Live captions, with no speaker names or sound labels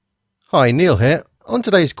Hi, Neil here. On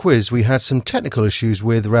today's quiz, we had some technical issues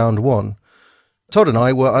with round one. Todd and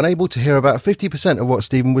I were unable to hear about 50% of what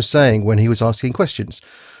Stephen was saying when he was asking questions.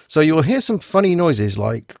 So you'll hear some funny noises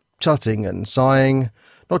like tutting and sighing,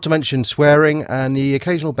 not to mention swearing and the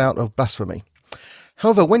occasional bout of blasphemy.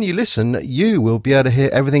 However, when you listen, you will be able to hear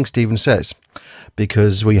everything Stephen says,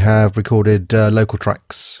 because we have recorded local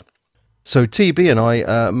tracks. So TB and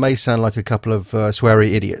I may sound like a couple of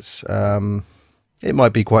sweary idiots. It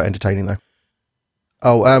might be quite entertaining, though.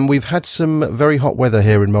 Oh, we've had some very hot weather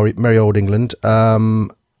here in merry old England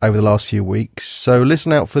over the last few weeks, so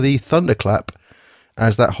listen out for the thunderclap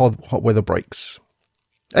as that hot weather breaks.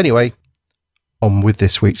 Anyway, on with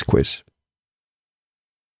this week's quiz.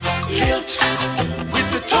 Lilt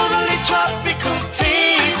with the totally tropical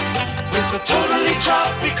taste. With the totally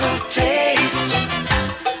tropical taste.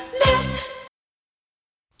 Lilt.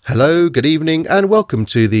 Hello, good evening, and welcome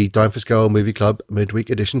to the Dime for Scale Movie Club Midweek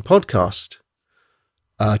Edition podcast.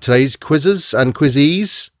 Today's quizzes and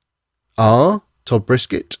quizzees are Todd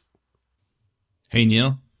Brisket. Hey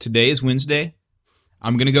Neil, today is Wednesday.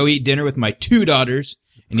 I'm going to go eat dinner with my two daughters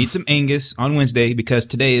and eat some Angus on Wednesday because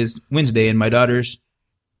today is Wednesday and my daughters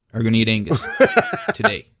are going to eat Angus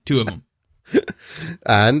today. Two of them.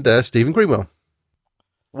 And Stephen Greenwell.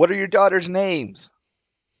 What are your daughters' names?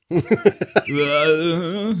 I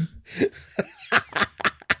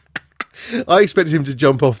expected him to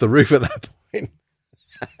jump off the roof at that point.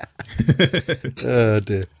 Oh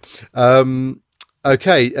dear.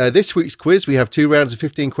 Okay, this week's quiz, we have 2 rounds of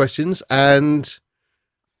 15 questions, and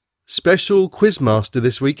special quizmaster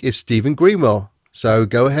this week is Stephen Greenwell. So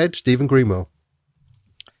go ahead, Stephen Greenwell.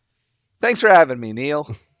 Thanks for having me,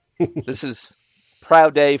 Neil. This is a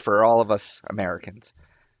proud day for all of us Americans.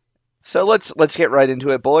 So let's get right into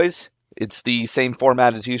it, boys. It's the same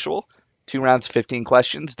format as usual. 2 rounds of 15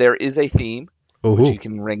 questions. There is a theme, which you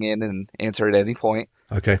can ring in and answer at any point.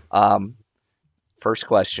 Okay. First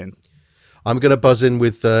question. I'm going to buzz in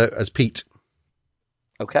with as Pete.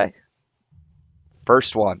 Okay.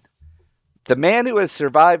 First one. The man who has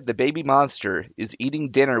survived the baby monster is eating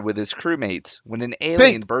dinner with his crewmates when an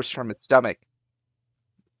alien bursts from his stomach.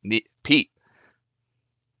 Pete.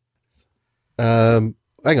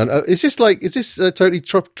 Hang on. Is this totally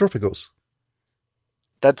tropicals?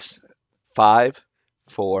 That's 5,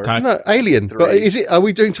 4. No, Alien. 3. But is it? Are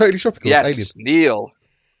we doing totally tropicals? Yes, Aliens. Neil.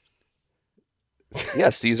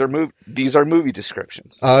 Yes, these are movie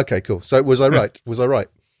descriptions. Oh, okay, cool. So was I right? Was I right?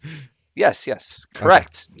 Yes,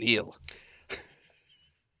 correct, okay. Neil.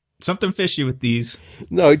 Something fishy with these.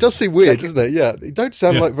 No, it does seem weird, doesn't it? Yeah, it don't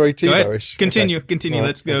sound like very TiVo-ish. Continue. Right.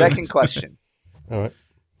 Let's go. Second question. All right.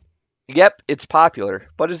 Yep, it's popular,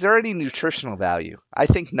 but is there any nutritional value? I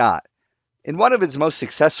think not. In one of his most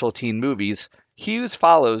successful teen movies, Hughes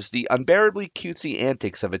follows the unbearably cutesy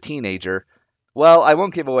antics of a teenager. Well, I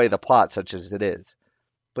won't give away the plot such as it is.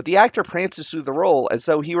 But the actor prances through the role as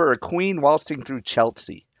though he were a queen waltzing through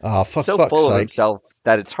Chelsea. Oh, for so fuck's full of sake. himself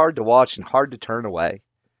that it's hard to watch and hard to turn away.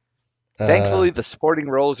 Thankfully, the supporting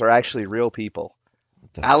roles are actually real people.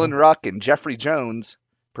 Alan Ruck and Jeffrey Jones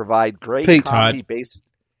provide great comedy-based...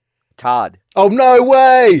 Todd. Oh, no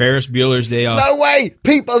way! Ferris Bueller's Day Off. No way!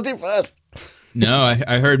 Pete buzzed it first! No,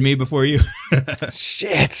 I heard me before you.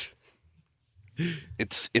 Shit!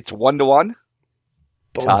 It's 1-1.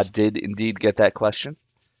 Balls. Todd did indeed get that question.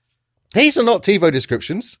 These are not TiVo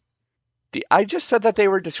descriptions. I just said that they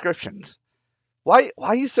were descriptions. Why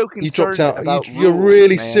are you so concerned? You dropped out. About You're rules,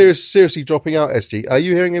 really man? seriously dropping out, SG. Are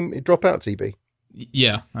you hearing him drop out, TB?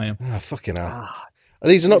 Yeah, I am. Ah, fucking hell.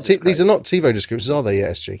 These are not TiVo descriptions, are they,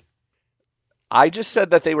 SG? I just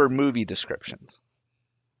said that they were movie descriptions.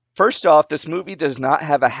 First off, this movie does not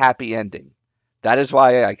have a happy ending. That is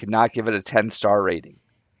why I could not give it a 10-star rating.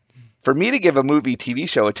 For me to give a movie TV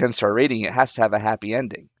show a 10-star rating, it has to have a happy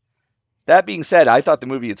ending. That being said, I thought the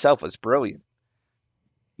movie itself was brilliant.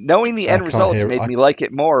 Knowing the end result made me like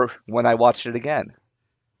it more when I watched it again.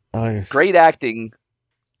 Great acting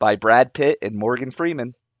by Brad Pitt and Morgan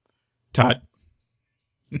Freeman. Todd.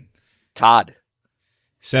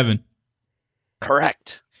 7.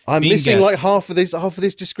 Correct. I'm missing like half of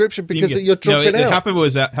this description because you're dropping out. Half of it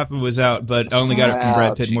was out, but I only got it from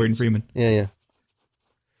Brad Pitt and Morgan Freeman. Yeah.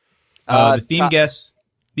 The theme guess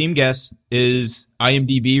is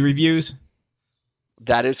IMDb reviews.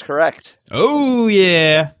 That is correct. Oh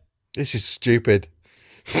yeah. This is stupid.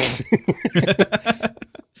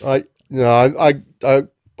 I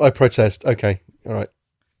protest. Okay. All right.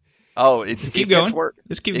 Oh, keep going.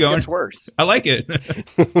 Let's keep going. Gets worse. I like it.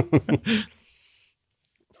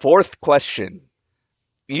 Fourth question.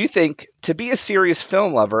 You think, to be a serious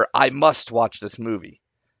film lover, I must watch this movie.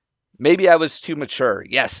 Maybe I was too mature.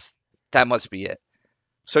 Yes, That must be it.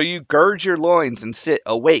 So you gird your loins and sit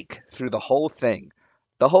awake through the whole thing.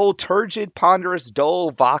 The whole turgid, ponderous,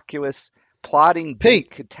 dull, vacuous, plodding big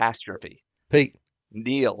Pete. catastrophe. Pete.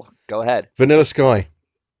 Neil, go ahead. Vanilla Sky.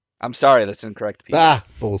 I'm sorry, that's incorrect, Pete. Ah,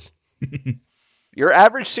 balls. Your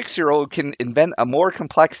average 6-year-old can invent a more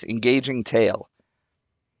complex, engaging tale.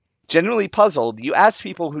 Genuinely puzzled, you ask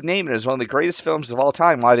people who name it as one of the greatest films of all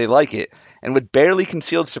time why they like it, and with barely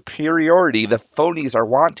concealed superiority the phonies are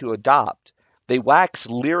wont to adopt. They wax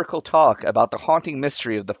lyrical talk about the haunting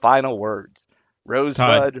mystery of the final words.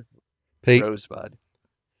 Rosebud, Pete. Rosebud.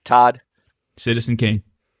 Todd, Citizen Kane.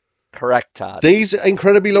 correct, Todd. These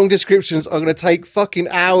incredibly long descriptions are going to take fucking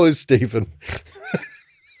hours, Stephen.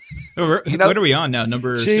 Oh, You know- what are we on now?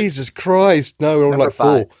 Number six? Jesus Christ. No, we're on Number like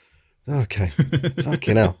 4. 5. Okay.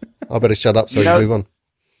 Fucking hell. I better shut up so we You can know- move on.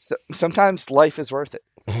 So, sometimes life is worth it.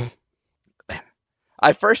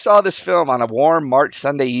 I first saw this film on a warm March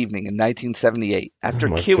Sunday evening in 1978 after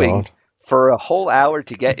Oh my queuing God. for a whole hour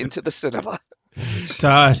to get into the cinema.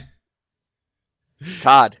 Todd.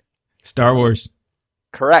 Todd, Star Wars.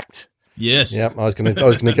 correct. Yes. Yeah, I was gonna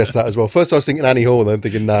guess that as well. First I was thinking Annie Hall, then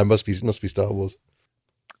thinking, no, it must be Star Wars.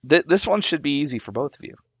 This one should be easy for both of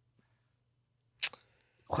you.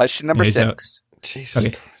 Question number Yeah, so- 6. Jesus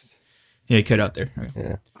Okay. Christ. Yeah, he cut out there. Okay.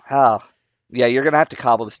 Yeah. Oh, yeah, you're gonna have to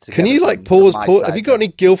cobble this together. Can you like from pause? my Have side. you got any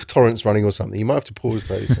GILF torrents running or something? You might have to pause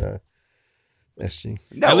those. SG.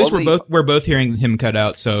 No, At least only- we're both hearing him cut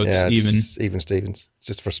out, so it's Yeah, even. it's even Stevens. It's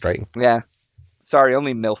just frustrating. Yeah, sorry,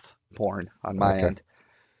 only MILF porn on my Okay. end.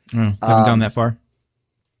 Oh, haven't Um, gone that far.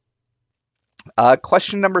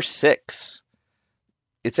 Question number 6.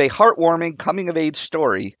 It's a heartwarming coming-of-age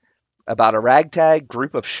story about a ragtag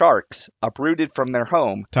group of sharks uprooted from their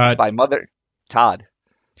home Todd. by Mother Todd.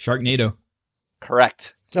 Sharknado.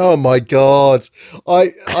 Correct. Oh my God.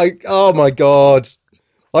 Oh my God.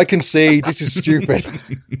 I concede. This is stupid.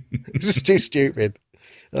 This is too stupid.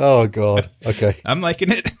 Oh God. Okay. I'm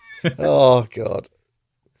liking it. Oh God.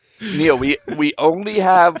 Neil, we only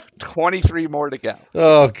have 23 more to go.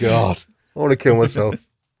 Oh God. I want to kill myself.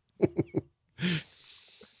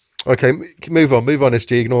 Okay, move on,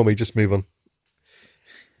 SG. Ignore me. Just move on.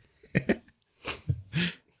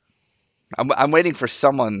 I'm waiting for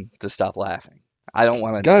someone to stop laughing. I don't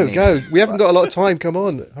want to Go. We haven't got a lot of time. Come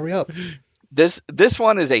on, hurry up. This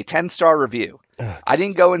one is a 10-star review. Ah. I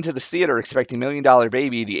didn't go into the theater expecting $1 Million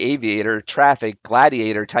Baby, The Aviator, Traffic,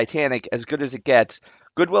 Gladiator, Titanic, As Good as It Gets,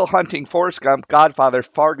 Good Will Hunting, Forrest Gump, Godfather,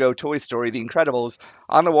 Fargo, Toy Story, The Incredibles,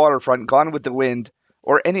 On the Waterfront, Gone with the Wind,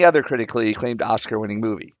 or any other critically acclaimed Oscar-winning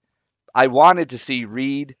movie. I wanted to see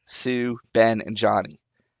Reed, Sue, Ben, and Johnny.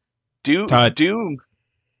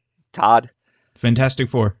 Todd, Fantastic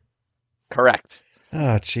Four. correct.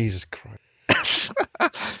 Ah, Jesus Christ.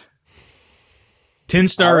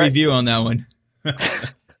 10-star All right. review on that one.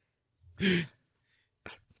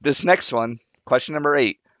 This next one, question number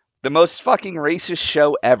 8. The most fucking racist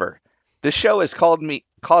show ever. This show has caused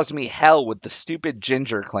me hell with the stupid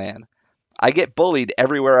Ginger Clan. I get bullied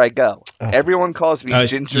everywhere I go. Oh. Everyone calls me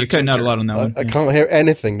Ginger. You're cutting out a Ginger. lot on that one. I can't hear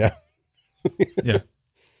anything now. Yeah.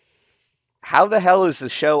 How the hell is the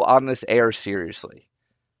show on this air seriously?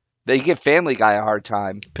 They give Family Guy a hard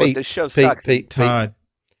time, but Pete, this show sucks. Pete. Todd.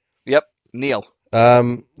 Yep, Neil.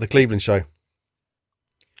 The Cleveland Show.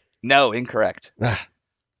 No, incorrect. Ah.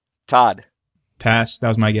 Todd. Pass. That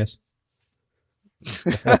was my guess.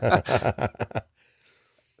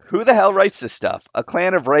 Who the hell writes this stuff? A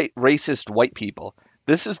clan of racist white people.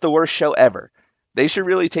 This is the worst show ever. They should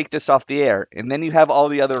really take this off the air. And then you have all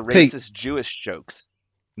the other Pete. racist Jewish jokes.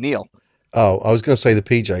 Neil. Oh, I was going to say the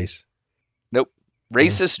PJs. Nope.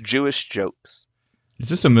 Racist Jewish jokes. Is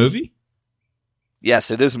this a movie?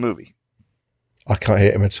 Yes, it is a movie. I can't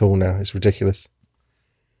hear him at all now. It's ridiculous.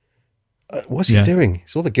 What's he Yeah. doing?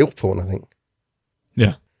 It's all the guilt porn, I think.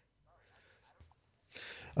 Yeah.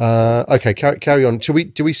 Okay, carry on. Do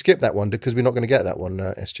we skip that one because we're not going to get that one,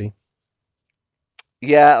 SG?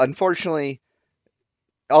 Yeah, unfortunately,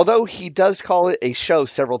 although he does call it a show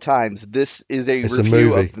several times, this is It's a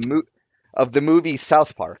review movie. of the movie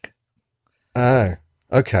South Park. Oh,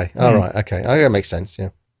 okay. All right. Okay. Okay, that makes sense. Yeah.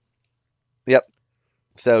 Yep.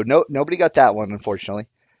 So nobody got that one, unfortunately.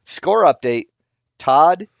 Score update.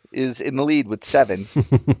 Todd is in the lead with 7.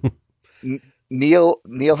 Neil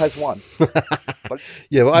has 1.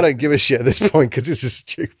 Yeah, but I don't give a shit at this point because this is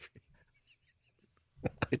stupid.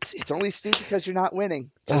 It's only stupid because you're not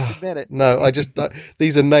winning. Just admit it. No, I just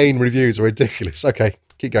these inane reviews are ridiculous. Okay,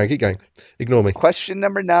 keep going. Ignore me, Question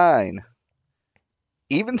number 9.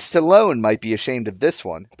 Even Stallone might be ashamed of this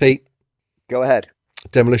one. Pete. Go ahead.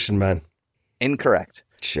 Demolition Man. Incorrect.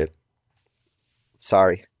 Shit.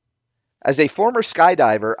 Sorry. As a former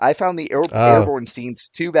skydiver, I found the airborne scenes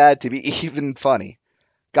too bad to be even funny.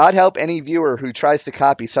 God help any viewer who tries to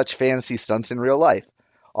copy such fantasy stunts in real life.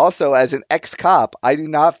 Also, as an ex-cop, I do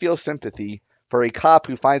not feel sympathy for a cop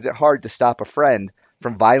who finds it hard to stop a friend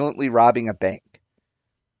from violently robbing a bank.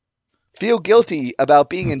 Feel guilty about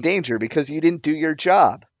being in danger because you didn't do your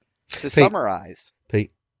job. To summarize.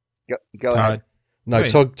 Pete. Go ahead. No,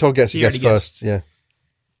 Wait, Todd gets to he guess already first. Yeah.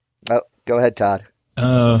 Oh, go ahead, Todd.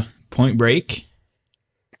 Point Break.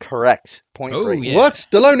 Correct. Point Oh, Break. yeah. What?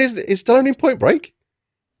 Stallone is Stallone in Point Break?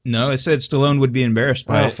 No, it said Stallone would be embarrassed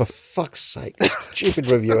by Oh, it. for fuck's sake. Stupid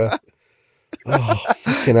reviewer. Oh,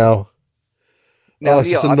 fucking hell. Now, It's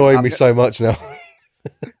just Neil, annoying me so much now.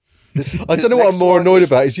 I don't know what I'm more annoyed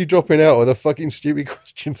about. Is you dropping out with the fucking stupid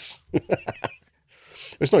questions?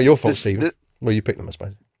 It's not your fault, Stephen. Well, you picked them, I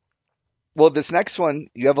suppose. Well, this next one,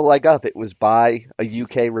 you have a leg up. It was by a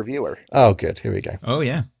UK reviewer. Oh, good. Here we go. Oh,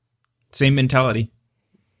 yeah. Same mentality.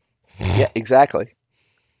 Yeah, exactly.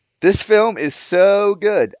 This film is so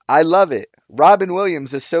good. I love it. Robin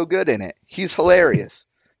Williams is so good in it. He's hilarious.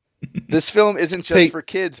 This film isn't just Pete. for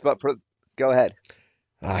kids, but for... Go ahead.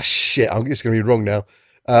 Ah, shit. I'm just going to be wrong now.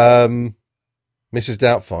 Mrs.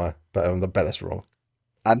 Doubtfire, but I bet that's wrong.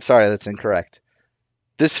 I'm sorry, that's incorrect.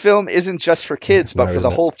 This film isn't just for kids, but No, for the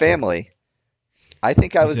isn't it? whole family. I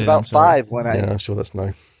think I was it? about I'm sorry. 5 when Yeah, I'm sure that's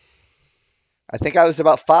no. I think I was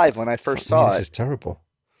about 5 when I first saw This it. is terrible.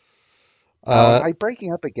 Am I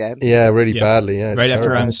breaking up again? Yeah, really Yeah. badly. Yeah, it's Right after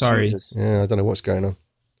terrible. I'm sorry. Jesus. Yeah, I don't know what's going on.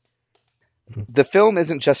 The film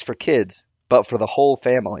isn't just for kids, but for the whole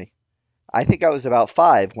family. I think I was about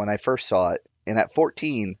 5 when I first saw it, and at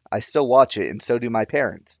 14, I still watch it, and so do my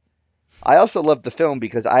parents. I also love the film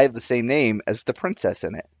because I have the same name as the princess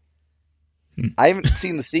in it. I haven't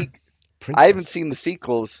seen the I haven't seen the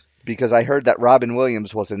sequels because I heard that Robin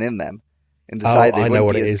Williams wasn't in them, and decided they I know wouldn't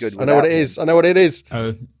what be it as is. good I know what it without him. is. I know what it is.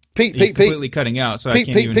 Oh, Pete, he's Pete, completely Pete. cutting out, so I Pete,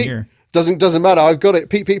 can't Pete, even Pete. hear. Doesn't matter. I've got it.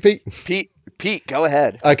 Pete. Pete, go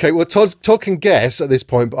ahead. Okay, well, Todd can guess at this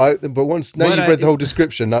point, but once now What you've read the whole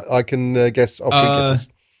description, I can guess. I'll guesses.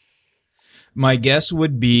 My guess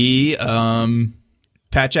would be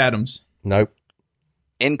Patch Adams. Nope.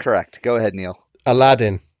 Incorrect. Go ahead, Neil.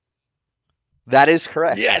 Aladdin. That is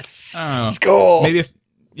correct. Yes. Oh. Score. Maybe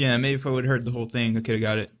if I would have heard the whole thing, I could have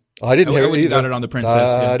got it. I didn't hear I it wouldn't either. got it on the princess.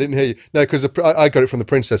 Yeah. I didn't hear you. No, because I got it from the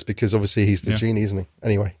princess because obviously he's the Yeah. genie, isn't he?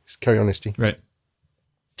 Anyway, let's carry on, SG. Right.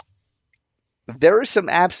 There is some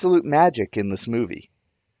absolute magic in this movie.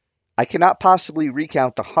 I cannot possibly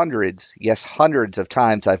recount the hundreds, yes, hundreds of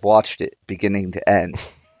times I've watched it, beginning to end.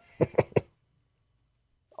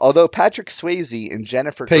 Although Patrick Swayze and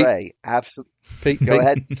Jennifer Pete. Grey absolutely... Pete, Go Pete.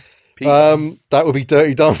 ahead. Pete. That would be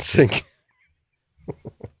Dirty Dancing.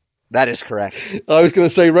 That is correct. I was going to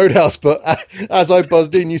say Roadhouse, but as I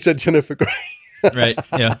buzzed in, you said Jennifer Grey. Right.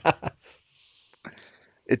 Yeah.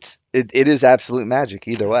 It is absolute magic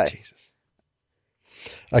either way. Jesus.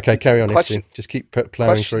 Okay, carry on, Question- SG. Just keep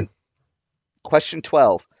plowing through. Question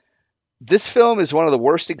 12. This film is one of the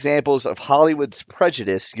worst examples of Hollywood's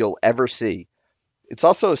prejudice you'll ever see. It's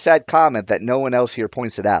also a sad comment that no one else here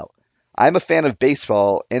points it out. I'm a fan of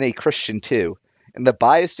baseball and a Christian too, and the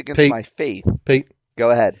bias against Pete. my faith... Pete, Go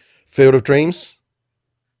ahead. Field of Dreams.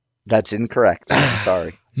 That's incorrect.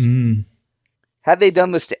 Sorry. Mm. Had they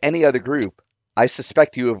done this to any other group, I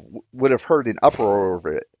suspect you would have heard an uproar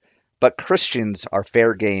over it. But Christians are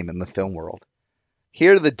fair game in the film world.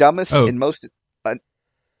 Here, the dumbest Oh. and most... Are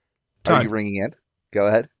Todd. you ringing in? Go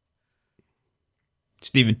ahead.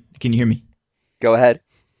 Steven, can you hear me? Go ahead.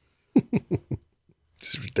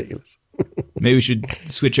 This is ridiculous. Maybe we should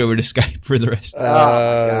switch over to Skype for the rest. my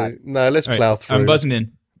God. No, let's All right, plow through. I'm buzzing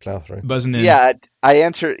in. Plow through. Buzzing in. Yeah, I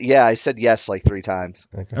answered... Yeah, I said yes like 3 times.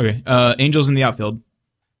 Okay. Angels in the outfield.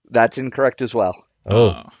 That's incorrect as well.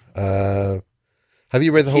 Have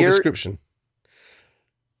you read the whole Here- description?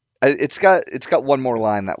 It's got one more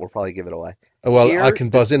line that will probably give it away. Oh, well, Here- I can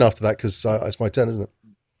buzz in after that because it's my turn, isn't it?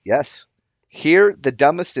 Yes. Here, the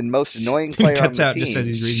dumbest and most annoying player on Cuts the out team... just as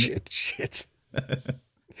he's reading it. Shit.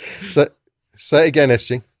 So, say it again,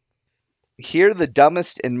 SG. Here, the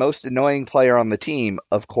dumbest and most annoying player on the team,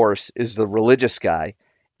 of course, is the religious guy,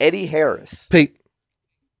 Eddie Harris. Pete,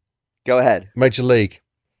 Go ahead. Major League.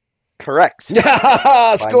 Correct.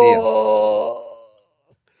 Score!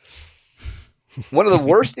 One of the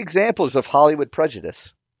worst examples of Hollywood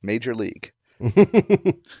prejudice. Major League.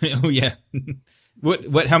 Oh yeah.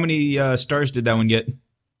 What? How many stars did that one get?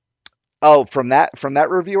 Oh, from that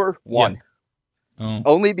reviewer, 1. Oh.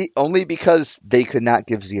 Only because they could not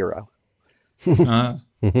give 0.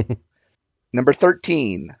 Number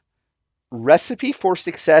 13. Recipe for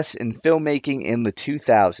success in filmmaking in the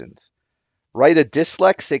 2000s. Write a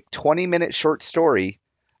dyslexic 20-minute short story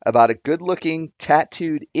about a good-looking,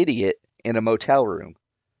 tattooed idiot in a motel room.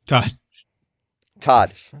 Todd.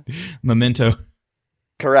 Todd. Memento.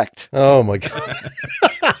 Correct. Oh my god.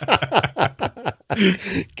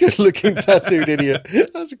 Good looking tattooed idiot.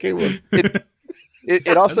 That's a good one.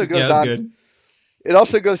 It also goes on. Good. It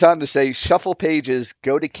also goes on to say, shuffle pages,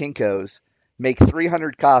 go to Kinko's, make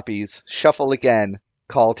 300 copies, shuffle again,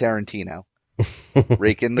 call Tarantino.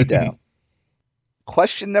 Rake in the dough.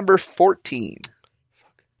 Question number 14.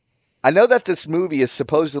 I know that this movie is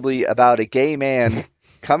supposedly about a gay man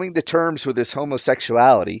coming to terms with his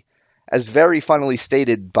homosexuality, as very funnily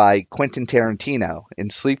stated by Quentin Tarantino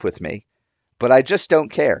in Sleep With Me, but I just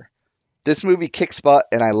don't care. This movie kicks butt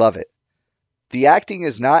and I love it. The acting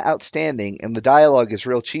is not outstanding and the dialogue is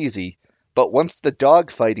real cheesy, but once the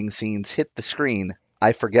dog fighting scenes hit the screen,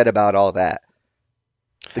 I forget about all that.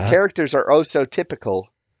 The characters are oh so typical,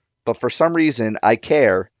 but for some reason I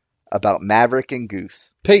care about Maverick and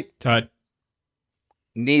Goose. Pete. Todd.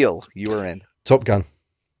 Neil, you are in. Top Gun.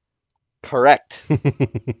 Correct.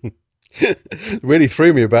 Really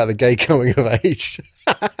threw me about the gay coming of age.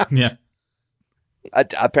 Yeah.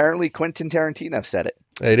 Apparently Quentin Tarantino said it.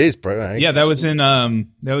 It is, bro. Yeah, that was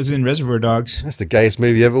in Reservoir Dogs. That's the gayest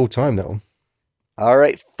movie of all time, that one. All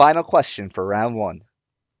right, final question for round one.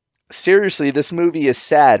 Seriously, this movie is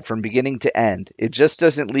sad from beginning to end. It just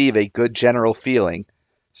doesn't leave a good general feeling.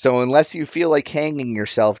 So unless you feel like hanging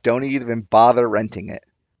yourself, don't even bother renting it.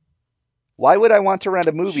 Why would I want to rent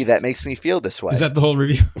a movie that makes me feel this way? Is that the whole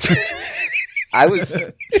review?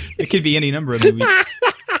 It could be any number of movies.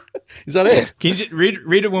 Is that it? Can you just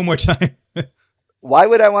read it one more time? Why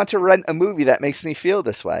would I want to rent a movie that makes me feel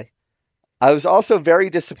this way? I was also very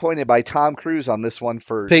disappointed by Tom Cruise on this one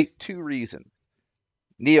for Pete. 2 reasons.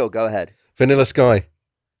 Neil, go ahead. Vanilla Sky.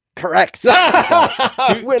 Correct. Two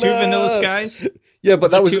Vanilla Skies? Yeah,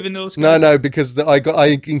 but that was Two Vanilla Skies? no, because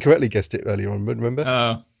I incorrectly guessed it earlier on. Remember?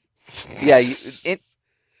 Oh. Yeah,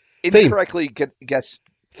 incorrectly guessed.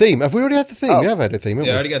 Theme. Have we already had the theme? Oh. We have had a theme. Yeah, I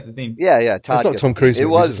Haven't already got the theme. Yeah. we? Todd It's not guessed Tom Cruise. It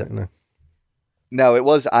movies, was. is it? No, it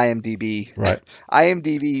was IMDb. Right.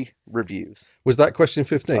 IMDb reviews Was that question of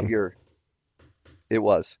 15? your. It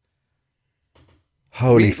was.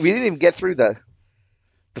 Holy. We didn't even get through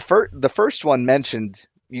the first one mentioned.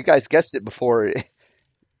 You guys guessed it before.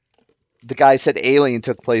 The guy said Alien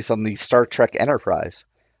took place on the Star Trek Enterprise.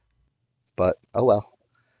 But, oh well.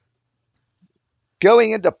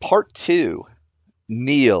 Going into part 2,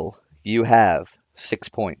 Neil, you have 6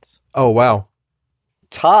 points. Oh, wow.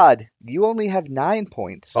 Todd, you only have 9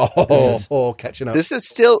 points. Catching up.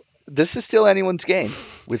 This is still anyone's game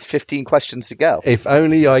with 15 questions to go. If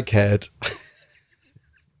only I cared.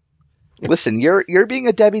 Listen, you're being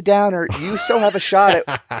a Debbie Downer. You still have a shot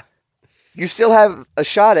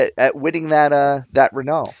at winning that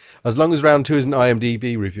Renault. As long as round 2 isn't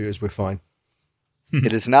IMDb reviewers, we're fine.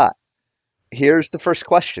 It is not. Here's the first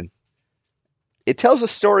question. It tells a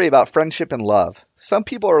story about friendship and love. Some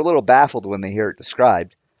people are a little baffled when they hear it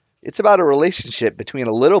described. It's about a relationship between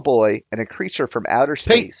a little boy and a creature from outer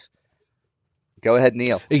space. Go ahead,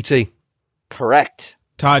 Neil. E.T. Correct.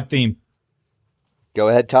 Todd theme. Go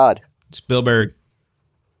ahead, Todd. Spielberg.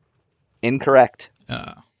 Incorrect.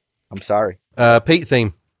 I'm sorry. Pete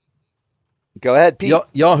theme. Go ahead, Pete.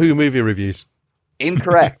 Yahoo movie reviews.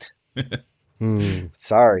 Incorrect.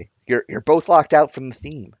 Sorry. You're both locked out from the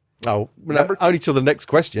theme. Oh, no, only till the next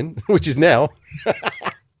question, which is now.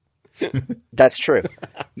 That's true.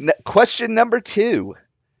 Question number 2.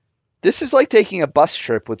 This is like taking a bus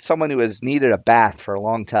trip with someone who has needed a bath for a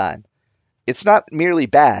long time. It's not merely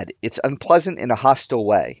bad, it's unpleasant in a hostile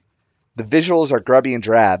way. The visuals are grubby and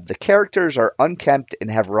drab. The characters are unkempt and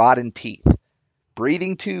have rotten teeth.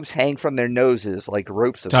 Breathing tubes hang from their noses like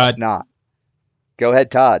ropes of Todd. snot. Go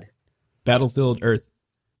ahead, Todd. Battlefield Earth.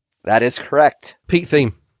 That is correct. Pete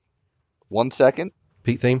theme. 1 second.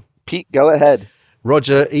 Pete theme. Pete, go ahead.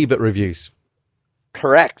 Roger Ebert reviews.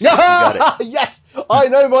 Correct. You got it. Yes, I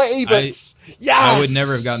know my Eberts. Yes, I would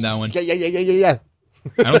never have gotten that one. Yeah.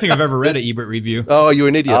 I don't think I've ever read an Ebert review. Oh, you're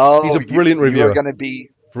an idiot. He's a brilliant reviewer. You are going to be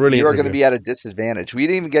Brilliant. You are going to be at a disadvantage. We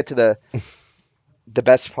didn't even get to the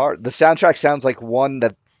best part. The soundtrack sounds like one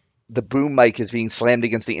that the boom mic is being slammed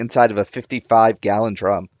against the inside of a 55-gallon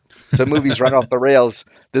drum. Some movies run off the rails.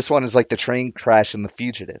 This one is like the train crash in The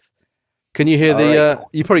Fugitive. Can you hear Right.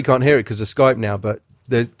 You probably can't hear it because of Skype now, but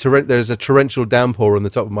there's a torrential downpour on the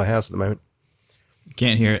top of my house at the moment.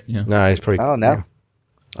 Can't hear it. Yeah. No, it's probably. Oh, no. Yeah.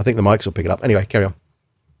 I think the mics will pick it up. Anyway, carry on.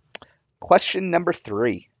 Question number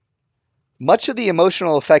 3. Much of the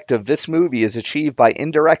emotional effect of this movie is achieved by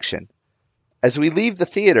indirection. As we leave the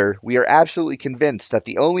theater, we are absolutely convinced that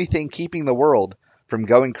the only thing keeping the world from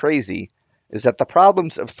going crazy is that the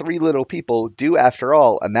problems of three little people do, after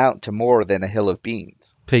all, amount to more than a hill of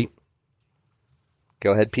beans. Pete.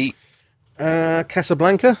 Go ahead, Pete.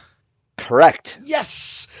 Casablanca? Correct.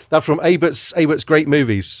 Yes! That's from Abert's Great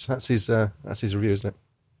Movies. That's his review, isn't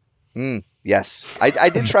it? Yes. I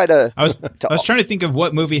did try to... I was trying to think of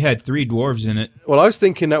what movie had three dwarves in it. Well, I was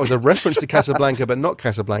thinking that was a reference to Casablanca, but not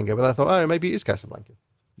Casablanca. But I thought, oh, maybe it is Casablanca.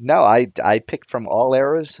 No, I picked from all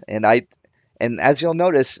eras, and as you'll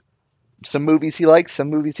notice, some movies he liked, some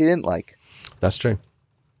movies he didn't like. That's true.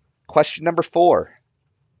 Question number 4.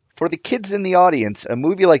 For the kids in the audience, a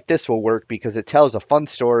movie like this will work because it tells a fun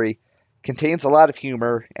story, contains a lot of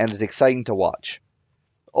humor, and is exciting to watch.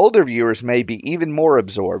 Older viewers may be even more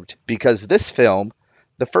absorbed because this film,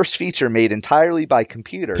 the first feature made entirely by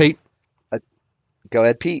computer... Pete. Go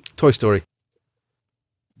ahead, Pete. Toy Story.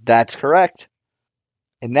 That's correct.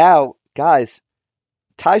 And now, guys,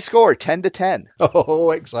 tie score 10-10.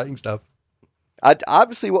 Oh, exciting stuff.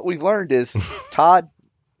 Obviously, what we've learned is Todd,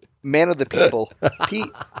 man of the people. Pete,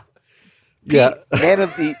 Yeah. man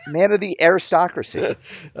of the aristocracy.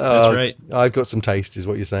 That's right. I've got some taste, is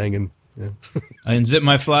what you're saying, and yeah. I unzip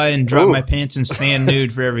my fly and drop my pants and stand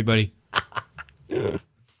nude for everybody.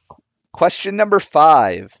 Question number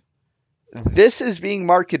 5. This is being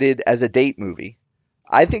marketed as a date movie.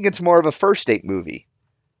 I think it's more of a first date movie.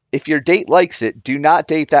 If your date likes it, do not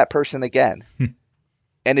date that person again.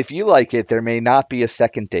 And if you like it, there may not be a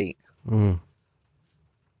second date.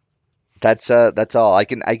 That's all. I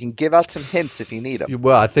can give out some hints if you need them.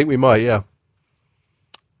 Well, I think we might, yeah.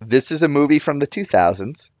 This is a movie from the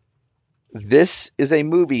 2000s. This is a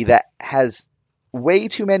movie that has way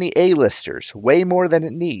too many A-listers, way more than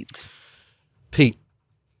it needs. Pete.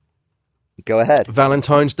 Go ahead.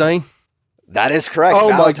 Valentine's Day. That is correct. Oh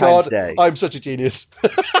Valentine's my God, Day. I'm such a genius.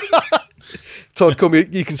 Todd, call me.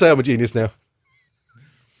 You can say I'm a genius now.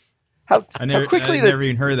 How I never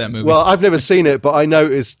even heard of that movie. Well, I've never seen it, but I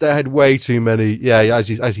noticed they had way too many. Yeah, as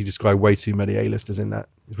you described, way too many A-listers in that.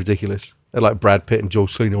 It's ridiculous. They're like Brad Pitt and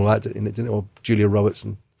George Clooney, all that in it, didn't it? Or Julia Roberts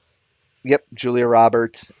and. Yep, Julia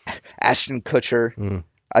Roberts, Ashton Kutcher.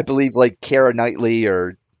 I believe like Keira Knightley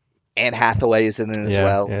or Anne Hathaway is in it as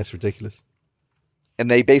well. Yeah, it's ridiculous.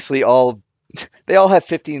 And they basically all have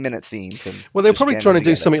 15-minute scenes. And Well, they're just probably jam trying to them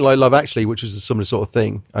do together. something like Love Actually, which is a similar sort of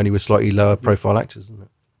thing, only with slightly lower profile actors, isn't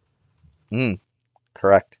it?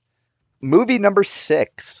 Correct. Movie number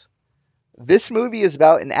 6. This movie is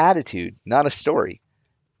about an attitude, not a story.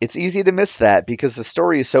 It's easy to miss that because the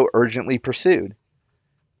story is so urgently pursued.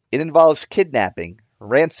 It involves kidnapping,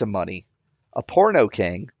 ransom money, a porno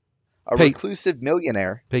king, a Pete. reclusive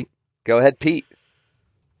millionaire. Pete. Go ahead, Pete.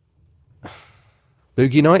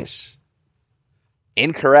 Boogie Nights.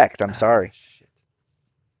 Incorrect. I'm sorry. Shit.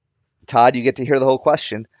 Todd, you get to hear the whole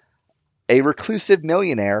question. A reclusive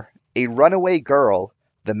millionaire, a runaway girl,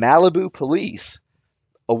 the Malibu police,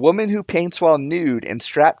 a woman who paints while nude and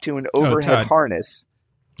strapped to an overhead Todd. harness.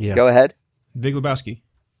 Yeah. Go ahead. Big Lebowski.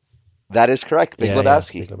 That is correct. Big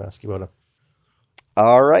Lebowski. Big Lebowski. Well done.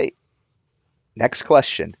 All right. Next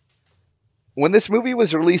question. When this movie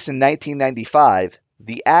was released in 1995,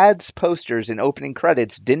 the ads, posters, and opening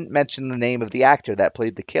credits didn't mention the name of the actor that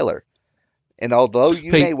played the killer. And although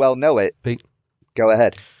you Pete. may well know it... Pete. Go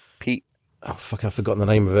ahead. Pete. Oh, fuck, I've forgotten the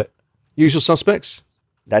name of it. Usual Suspects?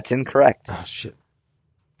 That's incorrect. Oh, shit.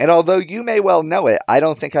 And although you may well know it, I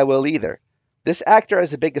don't think I will either. This actor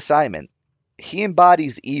has a big assignment. He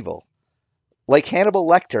embodies evil. Like Hannibal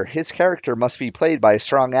Lecter, his character must be played by a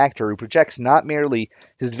strong actor who projects not merely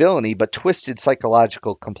his villainy, but twisted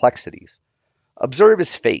psychological complexities. Observe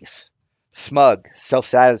his face. Smug,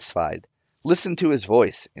 self-satisfied. Listen to his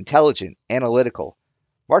voice. Intelligent, analytical.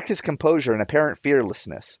 Mark his composure and apparent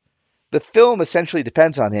fearlessness. The film essentially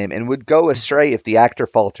depends on him and would go astray if the actor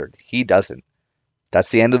faltered. He doesn't.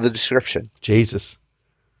 That's the end of the description. Jesus.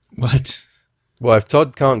 What? Well, if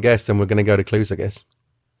Todd can't guess, then we're going to go to clues, I guess.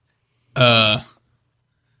 Yeah,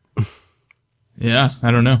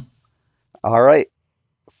 I don't know. All right.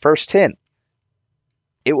 First hint.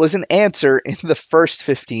 It was an answer in the first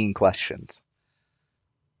 15 questions.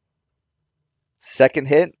 Second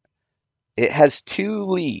hint. It has 2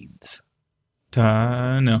 leads.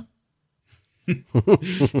 No.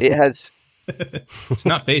 It has... It's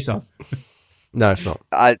not Face Off. No, it's not.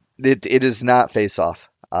 It is not Face Off.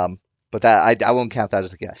 But that I won't count that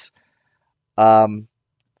as a guess.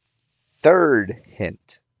 Third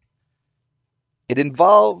hint. It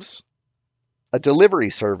involves a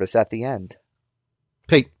delivery service at the end.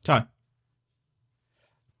 Pete. Todd.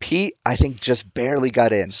 Pete, I think, just barely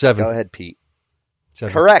got in. 7. Go ahead, Pete.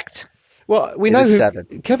 7. Correct. Well, we It know is who 7.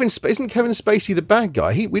 isn't Kevin Spacey the bad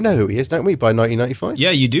guy? We know who he is, don't we? By 1995.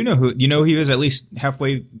 Yeah, you do know who. You know he was at least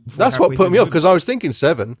halfway. That's what put me off because I was thinking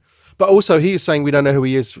 7, but also he is saying we don't know who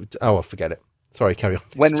he is. Oh, well, forget it. Sorry, carry on.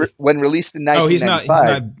 When released in 1995. Oh, he's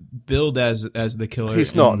not billed as the killer.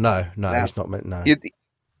 He's not. No, he's not. No.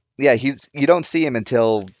 You don't see him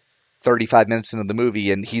until 35 minutes into the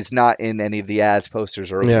movie, and he's not in any of the ads, posters,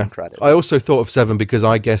 or opening credits. I also thought of 7 because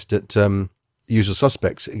I guessed at Usual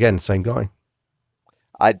Suspects. Again, same guy.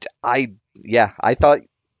 I thought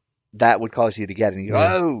that would cause you to get it. And you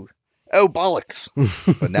go, oh bollocks!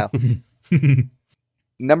 But no.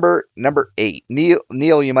 Number 8.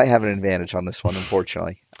 Neil, you might have an advantage on this one,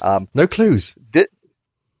 unfortunately. No clues.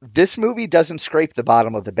 This movie doesn't scrape the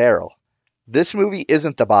bottom of the barrel. This movie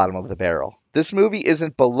isn't the bottom of the barrel. This movie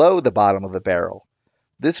isn't below the bottom of the barrel.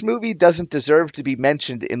 This movie doesn't deserve to be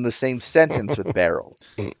mentioned in the same sentence with barrels.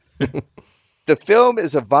 The film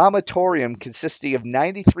is a vomitorium consisting of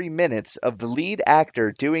 93 minutes of the lead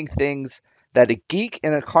actor doing things that a geek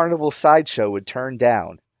in a carnival sideshow would turn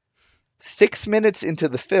down. 6 minutes into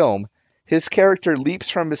the film, his character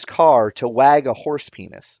leaps from his car to wag a horse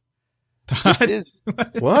penis.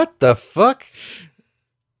 What the fuck?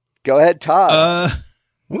 Go ahead, Todd.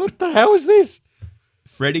 What the hell is this?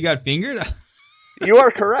 Freddy got fingered? You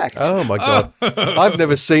are correct. Oh my god. I've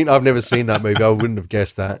never seen that movie. I wouldn't have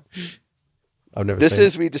guessed that.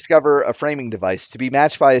 We discover a framing device to be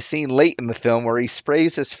matched by a scene late in the film where he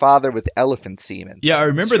sprays his father with elephant semen. Yeah, I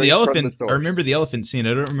remember the elephant. I remember the elephant scene.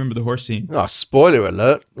 I don't remember the horse scene. Oh, spoiler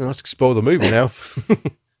alert. Let's spoil the movie now.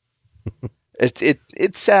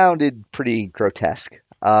 It sounded pretty grotesque.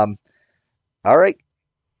 All right.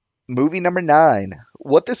 Movie number 9.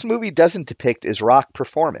 What this movie doesn't depict is rock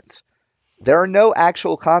performance. There are no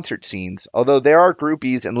actual concert scenes, although there are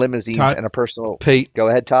groupies and limousines and a personal... Pete. Go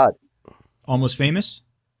ahead, Todd. Almost Famous?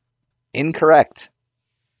 Incorrect.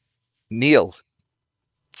 Neil.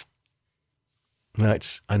 No,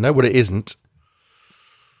 I know what it isn't.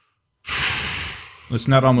 It's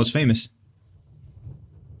not Almost Famous.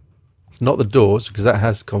 It's not The Doors, because that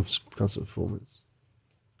has concert performance.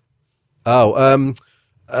 Oh,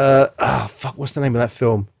 fuck, what's the name of that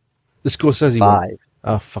film? The Scorsese 5, one.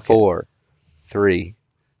 Oh, fuck 4, 3,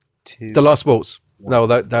 2... The Last Waltz. No,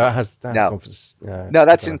 that has conference. No,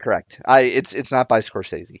 that's incorrect. It's not by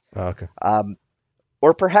Scorsese. Oh, okay.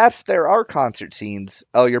 Or perhaps there are concert scenes.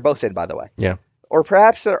 Oh, you're both in, by the way. Yeah. Or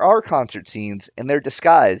perhaps there are concert scenes, and they're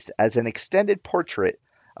disguised as an extended portrait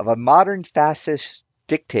of a modern fascist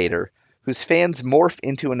dictator whose fans morph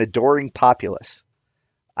into an adoring populace.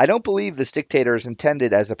 I don't believe this dictator is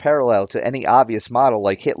intended as a parallel to any obvious model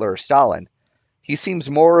like Hitler or Stalin. He seems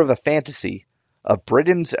more of a fantasy of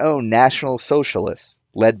Britain's own National Socialists,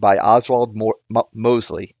 led by Oswald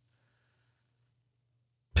Mosley.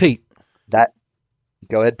 Pete.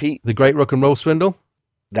 Go ahead, Pete. The Great Rock and Roll Swindle?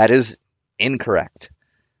 That is incorrect.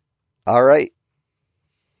 All right.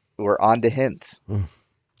 We're on to hints.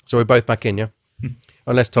 So we're both back in, yeah?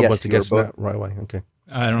 Unless Tom Yes, wants to guess that right away. Okay.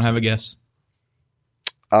 I don't have a guess.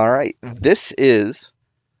 All right. This is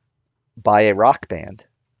by a rock band,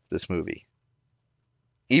 this movie.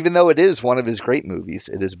 Even though it is one of his great movies,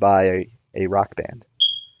 it is by a rock band.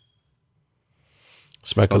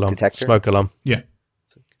 Smoke alarm. Detector? Smoke alarm. Yeah.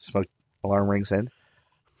 Smoke alarm rings in.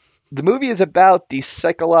 The movie is about the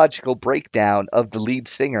psychological breakdown of the lead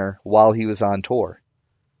singer while he was on tour.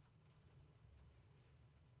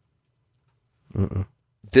 Mm-mm.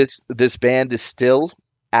 This band is still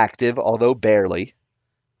active, although barely,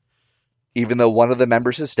 even though one of the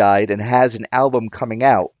members has died, and has an album coming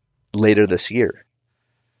out later this year.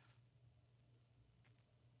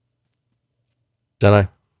 Don't know.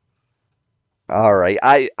 All right.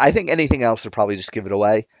 I think anything else would probably just give it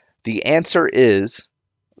away. The answer is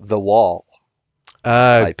The Wall.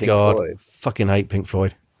 Oh, by Pink God. Floyd. Fucking hate Pink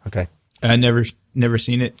Floyd. Okay. I never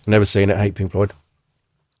seen it. Never seen it. Hate Pink Floyd.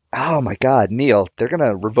 Oh, my God. Neil, they're going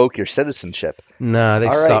to revoke your citizenship. No, they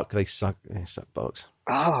All right. suck. They suck. They suck bollocks.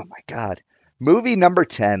 Oh, my God. Movie number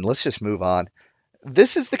 10. Let's just move on.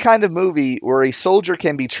 This is the kind of movie where a soldier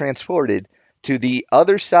can be transported to the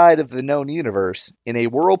other side of the known universe in a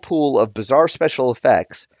whirlpool of bizarre special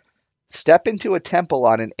effects, step into a temple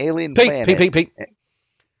on an alien planet. Pete.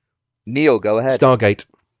 Neil, go ahead. Stargate.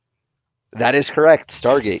 That is correct.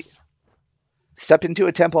 Stargate. Step into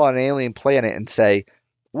a temple on an alien planet and say,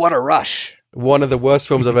 "What a rush." One of the worst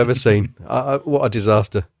films I've ever seen. What a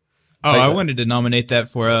disaster. Oh, I wanted to nominate that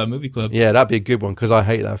for a movie club. Yeah, that'd be a good one because I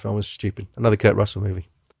hate that film. It's stupid. Another Kurt Russell movie.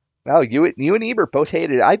 Oh, you and Ebert both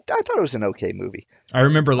hated it. I thought it was an okay movie. I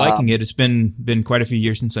remember liking it. It's been quite a few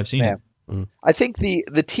years since I've seen it. I think the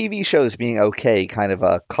TV shows being okay kind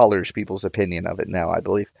of colors people's opinion of it now, I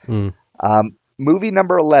believe. Movie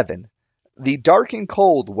number 11. The dark and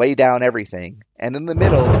cold weigh down everything, and in the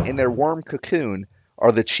middle, in their warm cocoon,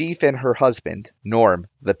 are the chief and her husband, Norm,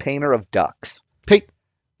 the painter of ducks. Pete,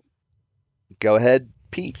 Go ahead,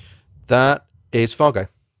 Pete. that is Fargo.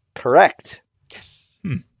 Correct. Yes.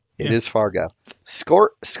 It is Fargo.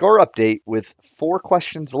 Score update with 4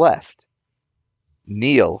 questions left.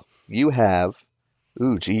 Neil, you have...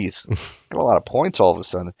 Ooh, geez. Got a lot of points all of a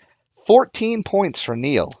sudden. 14 points for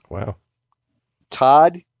Neil. Wow.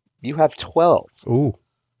 Todd, you have 12. Ooh.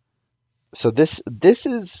 So this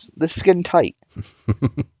is getting tight.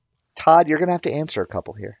 Todd, you're gonna have to answer a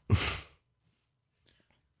couple here.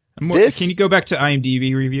 Can you go back to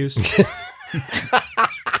IMDb reviews?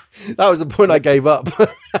 That was the point I gave up.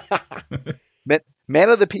 Man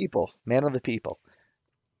of the people.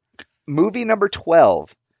 Movie number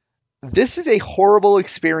 12. This is a horrible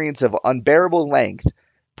experience of unbearable length,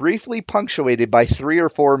 briefly punctuated by 3 or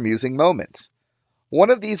 4 amusing moments. One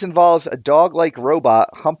of these involves a dog-like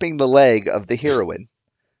robot humping the leg of the heroine.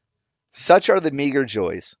 Such are the meager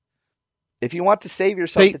joys. If you want to save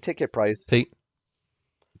yourself Pete. the ticket price, Pete.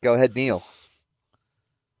 go ahead, Neil.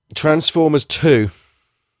 Transformers 2.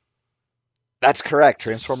 That's correct.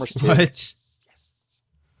 Transformers 2. What?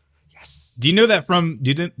 Do you know that from?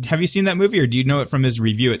 Have you seen that movie, or do you know it from his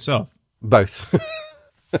review itself? Both.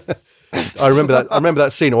 I remember that. I remember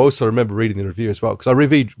that scene. I also remember reading the review as well because I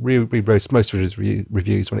read most of his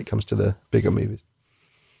reviews when it comes to the bigger movies.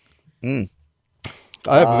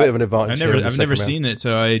 I have a bit of an advantage. I've never seen it,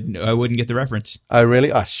 so I wouldn't get the reference. Oh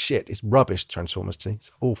really? Oh shit! It's rubbish. Transformers 2.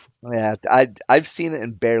 It's awful. Yeah, I've seen it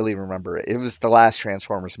and barely remember it. It was the last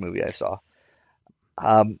Transformers movie I saw.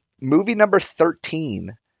 Movie number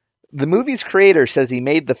 13. The movie's creator says he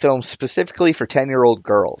made the film specifically for 10-year-old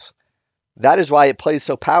girls. That is why it plays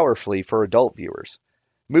so powerfully for adult viewers.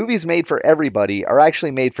 Movies made for everybody are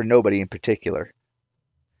actually made for nobody in particular.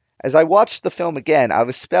 As I watched the film again, I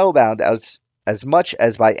was spellbound as much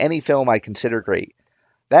as by any film I consider great.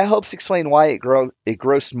 That helps explain why it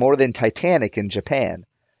grossed more than Titanic in Japan,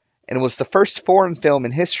 and was the first foreign film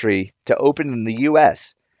in history to open in the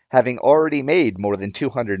U.S., having already made more than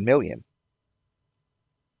 $200 million.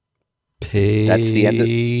 Pete. That's the end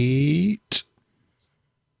of...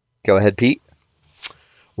 Go ahead, Pete.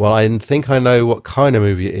 Well, I think I know what kind of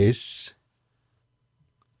movie it is.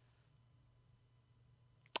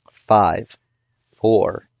 5,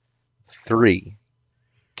 4, 3,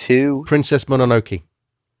 2. Princess Mononoke.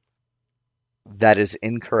 That is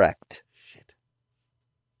incorrect. Shit.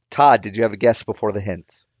 Todd, did you have a guess before the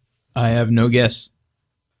hints? I have no guess.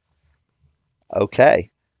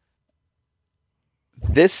 Okay.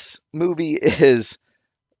 This movie is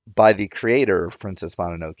by the creator of Princess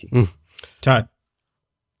Mononoke. Todd.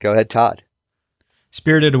 Go ahead, Todd.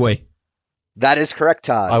 Spirited Away. That is correct,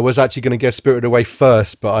 Todd. I was actually going to guess Spirited Away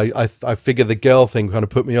first, but I figured the girl thing kind of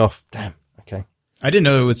put me off. Damn. Okay. I didn't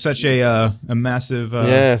know it was such a massive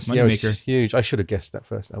Yes, yeah, it was moneymaker. huge. I should have guessed that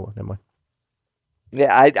first. Oh, well, never mind.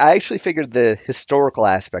 Yeah, I actually figured the historical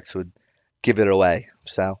aspects would give it away.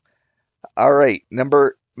 So, all right,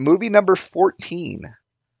 movie number 14.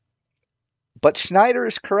 But Schneider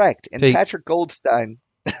is correct, and Pete. Patrick Goldstein,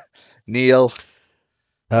 Neil.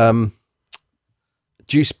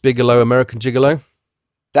 Juice Bigelow, American Gigolo.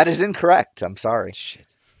 That is incorrect. I'm sorry.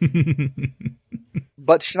 Shit.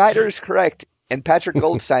 But Schneider is correct, and Patrick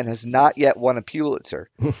Goldstein has not yet won a Pulitzer.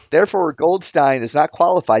 Therefore, Goldstein is not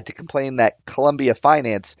qualified to complain that Columbia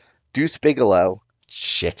Finance Deuce Bigelow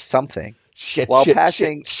Shit. something Shit. while shit,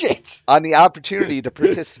 passing shit. on the opportunity to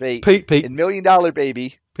participate Pete. in $1 Million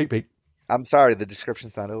Baby. Pete. I'm sorry, the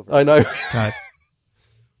description's not over. I know. Todd.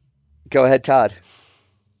 Go ahead, Todd.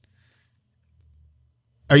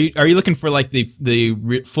 Are you looking for like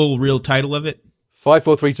the full real title of it? 5,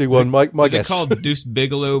 4, 3, 2, 1. My Is guess. it called Deuce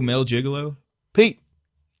Bigelow, Male Gigolo? Pete.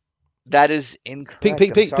 That is incorrect.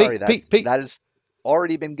 Pete, I'm sorry. Pete. That has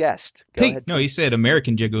already been guessed. Go Pete. ahead. No, he said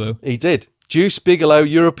American Gigolo. He did. Juice Bigelow,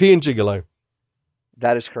 European Gigolo.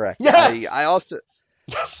 That is correct. Yes! I also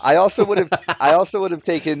Yes. I also would have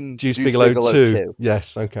taken Juice Bigelow 2.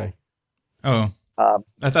 Yes. Okay. Oh,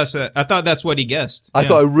 I thought that's what he guessed. I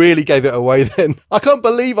thought I really gave it away then. I can't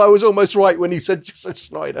believe I was almost right when you said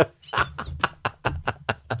Schneider.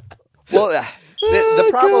 Well, the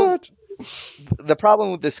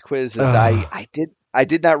problem with this quiz is that I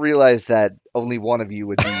did not realize that only one of you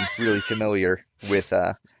would be really familiar with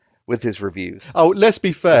his reviews. Oh, let's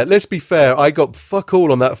be fair. I got fuck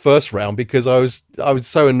all on that first round because I was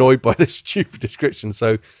so annoyed by this stupid description.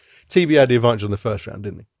 So TB had the advantage on the first round,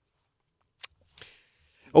 didn't he?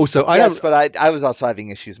 Also, I Yes, don't. but I was also having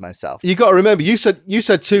issues myself. You got to remember, you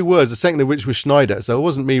said two words, the second of which was Schneider. So it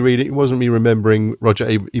wasn't me reading. It wasn't me remembering Roger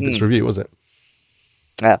Ebert's review, was it?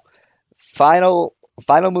 Yeah. Final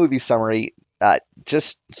movie summary.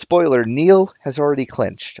 Just spoiler: Neil has already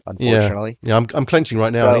clinched. Unfortunately, Yeah. I'm clenching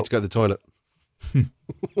right now. I So- need to go to the toilet.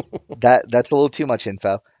 that's a little too much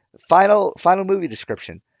info. Final movie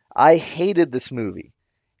description. I hated this movie.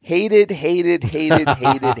 Hated this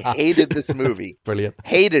movie. Brilliant.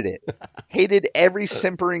 Hated it. Hated every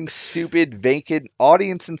simpering, stupid, vacant,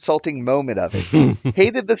 audience-insulting moment of it.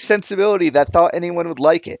 Hated the sensibility that thought anyone would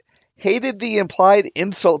like it. Hated the implied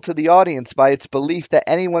insult to the audience by its belief that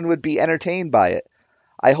anyone would be entertained by it.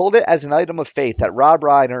 I hold it as an item of faith that Rob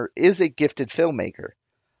Reiner is a gifted filmmaker.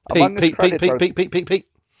 Among his credits are... Pete.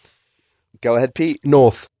 Go ahead, Pete.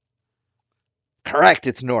 North. Correct,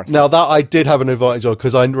 it's North. Now that I did have an advantage on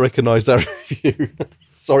because I recognised that review.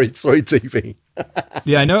 sorry, TV.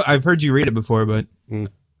 Yeah, I know. I've heard you read it before, but Mm.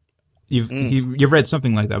 you've read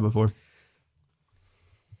something like that before.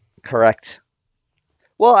 Correct.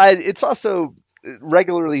 Well, it's also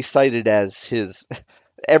regularly cited as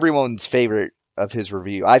everyone's favorite of his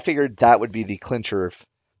review. I figured that would be the clincher if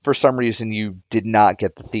for some reason you did not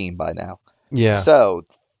get the theme by now. Yeah. So,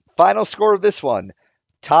 final score of this one.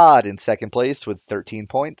 Todd in second place with 13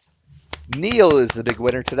 points. Neil is the big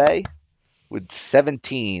winner today with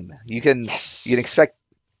 17. You can expect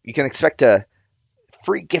a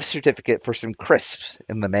free gift certificate for some crisps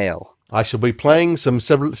in the mail. I shall be playing some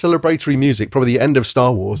celebratory music, probably the end of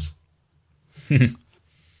Star Wars.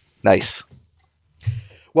 Nice.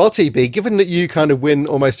 Well, TB, given that you kind of win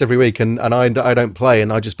almost every week and I don't play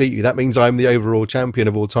and I just beat you, that means I'm the overall champion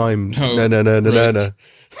of all time. No.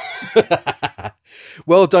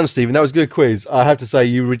 Well done, Stephen. That was a good quiz. I have to say,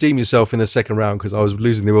 you redeemed yourself in the second round because I was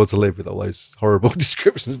losing the will to live with all those horrible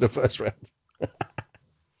descriptions in the first round.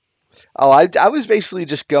 Oh, I was basically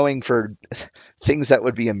just going for things that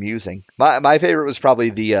would be amusing. My favorite was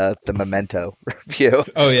probably the Memento review.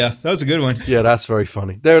 Oh yeah, that was a good one. Yeah, that's very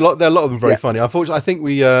funny. There are a lot of them very funny. Unfortunately, I think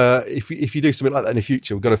we if you do something like that in the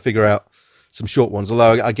future, we've got to figure out some short ones.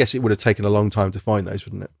 Although I guess it would have taken a long time to find those,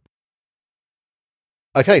 wouldn't it?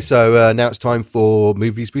 Okay, so now it's time for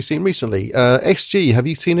movies we've seen recently. XG, have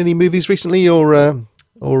you seen any movies recently, or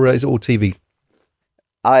is it all TV?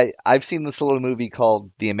 I've seen this little movie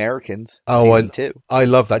called The Americans. Oh, season 2. I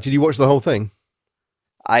love that. Did you watch the whole thing?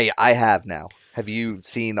 I have now. Have you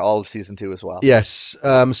seen all of season 2 as well? Yes.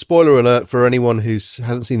 Spoiler alert for anyone who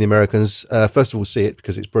hasn't seen The Americans. First of all, see it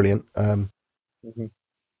because it's brilliant. I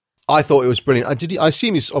thought it was brilliant. I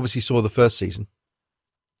assume you obviously saw the first season.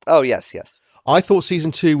 Oh yes. I thought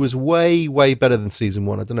season 2 was way, way better than season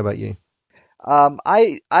 1. I don't know about you.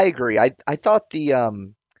 I agree. I thought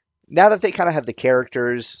the now that they kind of have the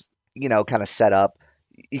characters, kind of set up,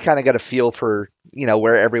 you kind of got a feel for,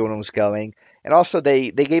 where everyone was going. And also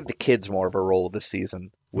they gave the kids more of a role this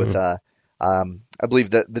season with, I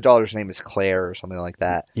believe the daughter's name is Claire or something like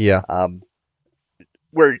that. Yeah.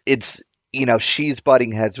 Where it's, she's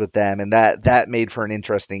butting heads with them, and that made for an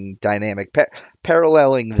interesting dynamic,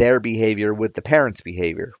 paralleling their behavior with the parents'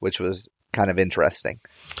 behavior, which was kind of interesting.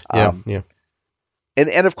 Yeah.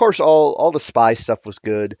 And of course, all the spy stuff was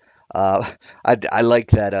good. I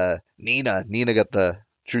like that Nina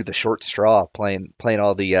drew the short straw playing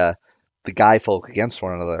all the guy folk against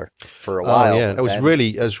one another for a while. Oh, yeah, it was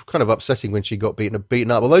kind of upsetting when she got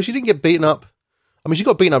beaten up. Although she didn't get beaten up. I mean, she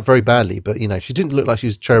got beaten up very badly, but she didn't look like she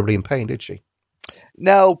was terribly in pain, did she?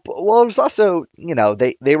 No, well, it was also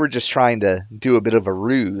they were just trying to do a bit of a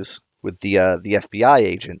ruse with the FBI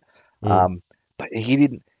agent, but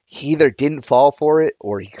he either didn't fall for it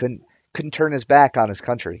or he couldn't turn his back on his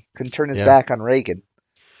country, couldn't turn his back on Reagan.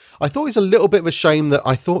 I thought it was a little bit of a shame that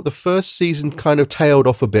I thought the first season kind of tailed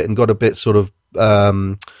off a bit and got a bit sort of,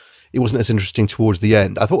 it wasn't as interesting towards the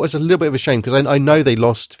end. I thought it was a little bit of a shame because I know they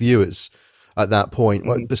lost viewers at that point.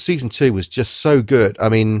 But season 2 was just so good. I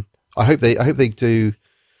mean, I hope they do.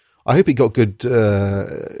 I hope it got good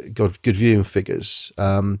viewing figures.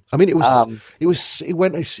 I mean, it was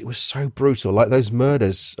so brutal, like those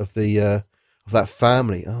murders of that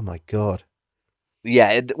family. Oh my God.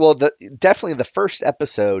 Yeah, definitely the first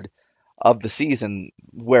episode of the season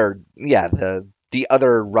where the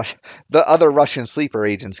other Russian sleeper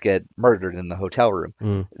agents get murdered in the hotel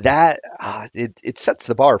room. That it sets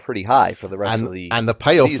the bar pretty high for the rest of the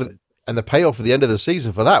payoff season. And the payoff at the end of the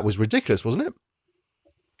season for that was ridiculous, wasn't it?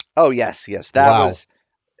 Oh yes, that was.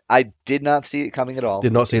 I did not see it coming at all.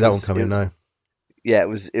 Did not see that one coming. No. Yeah,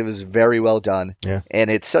 it was very well done. Yeah,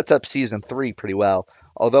 and it sets up season 3 pretty well.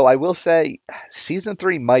 Although I will say, season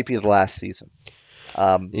 3 might be the last season.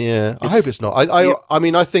 Yeah, I hope it's not. I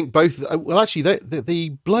mean, I think both. Well, actually,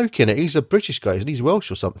 the bloke in it, he's a British guy, and he's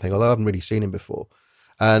Welsh or something. Although I haven't really seen him before.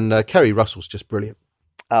 And Kerry Russell's just brilliant.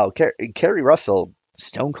 Oh, Kerry Russell,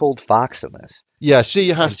 Stone Cold Fox in this. Yeah, she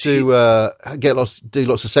has to do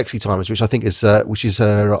lots of sexy times, which I think is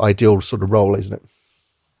her ideal sort of role, isn't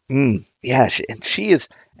it? Yeah, she is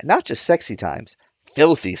not just sexy times,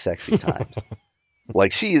 filthy sexy times.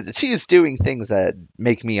 Like she is doing things that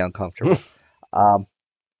make me uncomfortable.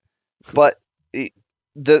 But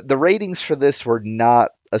the ratings for this were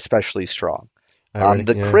not especially strong. Really?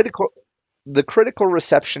 The critical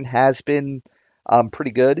reception has been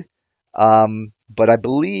pretty good, but I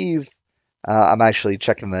believe I'm actually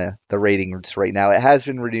checking the ratings right now. It has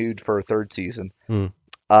been renewed for a third season.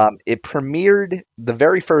 It premiered, the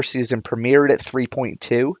very first season premiered at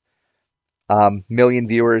 3.2 million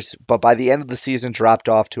viewers, but by the end of the season dropped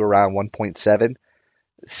off to around 1.7.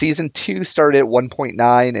 Season 2 started at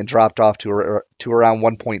 1.9 and dropped off to around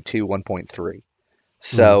 1.2, 1.3.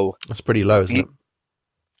 So that's pretty low, isn't it?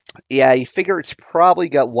 Yeah, you figure it's probably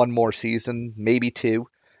got one more season, maybe two.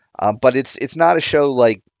 But it's not a show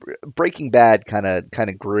like Breaking Bad kind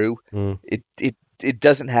of grew. It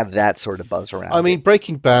doesn't have that sort of buzz around. I mean,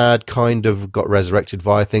 Breaking Bad kind of got resurrected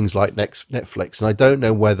via things like Netflix, and I don't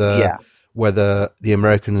know whether the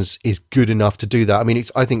Americans is good enough to do that. I mean,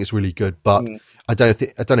 I think it's really good, but I don't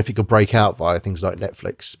know if it could break out via things like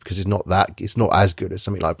Netflix because it's not as good as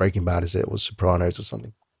something like Breaking Bad as it was Sopranos or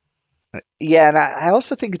something. Yeah, and I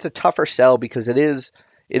also think it's a tougher sell because it is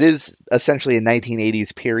essentially a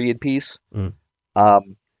 1980s period piece.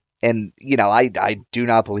 And I do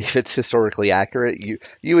not believe it's historically accurate.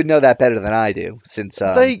 You would know that better than I do, since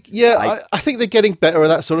I think they're getting better at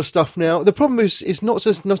that sort of stuff now. The problem is not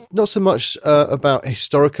so much about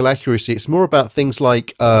historical accuracy. It's more about things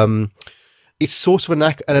like it's sort of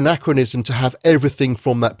an anachronism to have everything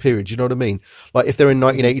from that period. You know what I mean? Like if they're in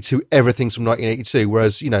 1982, everything's from 1982,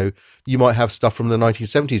 whereas you might have stuff from the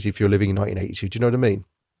 1970s if you're living in 1982. Do you know what I mean?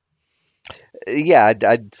 Yeah,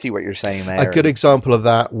 I'd see what you're saying there. A good example of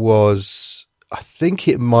that was, I think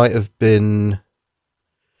it might have been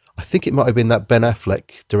that Ben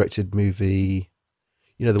Affleck directed movie,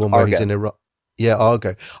 the one where Argo. He's in Iraq. Yeah,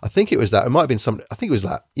 Argo. I think it was that. It might have been something. I think it was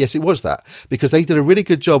that. Yes, it was that, because they did a really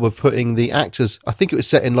good job of putting the actors. I think it was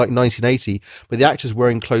set in like 1980, but the actors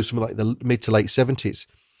wearing clothes from like the mid to late 70s.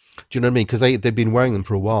 Do you know what I mean? Because they've been wearing them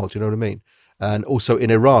for a while. Do you know what I mean? And also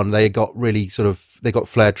in Iran, they got really they got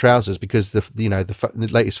flared trousers because the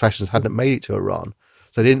latest fashions hadn't made it to Iran,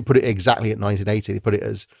 so they didn't put it exactly at 1980. They put it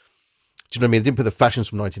as, do you know what I mean? They didn't put the fashions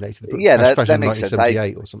from 1980. They put fashion that makes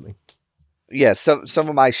 1978 or something. Yeah, some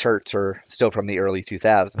of my shirts are still from the early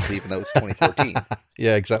 2000s, even though it's 2014.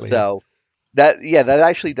 Yeah, exactly. So that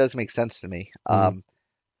actually does make sense to me.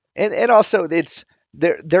 And also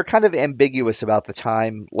they're kind of ambiguous about the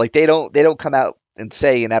time. Like they don't come out and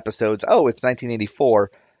say in episodes, oh, it's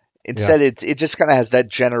 1984. Instead, it just kind of has that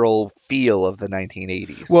general feel of the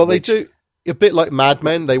 1980s. Well, they do a bit like Mad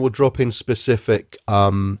Men. They will drop in specific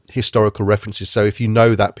historical references. So if you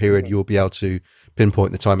know that period, you'll be able to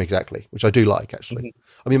pinpoint the time exactly, which I do like actually.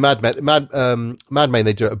 I mean, Mad Men,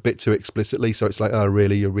 they do it a bit too explicitly. So it's like, oh,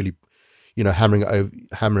 really? You're really, hammering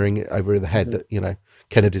it over the head that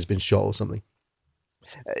Kennedy's been shot or something.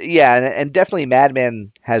 Yeah, and definitely Mad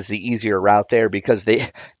Men has the easier route there because they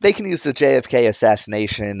can use the JFK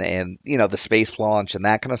assassination and the space launch and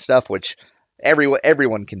that kind of stuff, which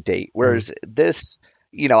everyone can date. Whereas this,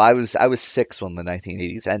 I was 6 when the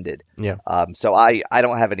 1980s ended. Yeah. So I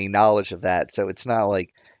don't have any knowledge of that. So it's not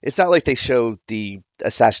like they showed the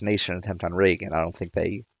assassination attempt on Reagan. I don't think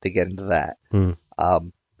they get into that.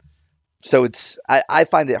 So I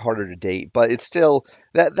find it harder to date, but it's still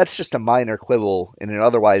that's just a minor quibble in an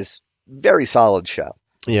otherwise very solid show.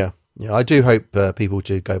 Yeah. I do hope people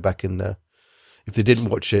do go back and if they didn't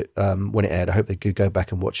watch it when it aired, I hope they could go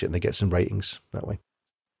back and watch it and they get some ratings that way.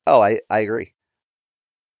 Oh, I agree.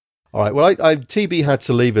 All right. Well, TB had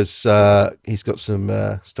to leave us. He's got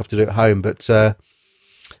some stuff to do at home, but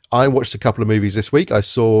I watched a couple of movies this week. I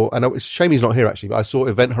saw, and it's a shame he's not here actually, but I saw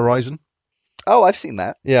Event Horizon. Oh, I've seen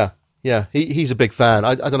that. Yeah, he's a big fan.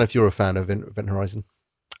 I don't know if you're a fan of Event Horizon.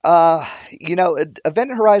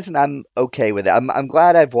 Event Horizon, I'm okay with it. I'm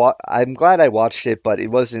glad I'm glad I watched it, but it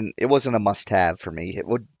wasn't a must-have for me. It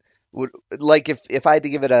would like if I had to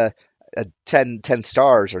give it a 10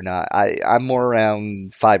 stars or not, I'm more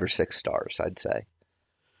around 5 or 6 stars, I'd say.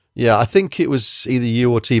 Yeah, I think it was either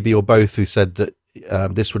you or TB or both who said that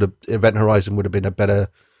Event Horizon would have been a better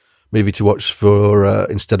movie to watch for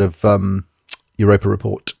instead of Europa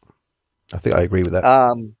Report. I think I agree with that.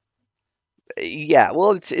 Yeah,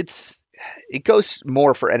 well, it's it goes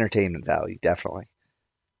more for entertainment value, definitely.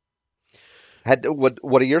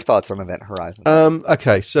 What are your thoughts on Event Horizon?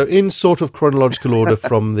 Okay, so in sort of chronological order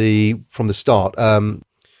from the start,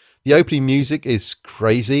 the opening music is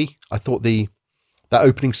crazy. I thought that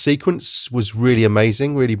opening sequence was really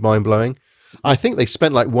amazing, really mind blowing. I think they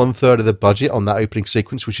spent like 1/3 of the budget on that opening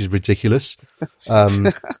sequence, which is ridiculous.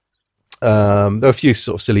 There were a few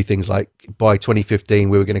sort of silly things like by 2015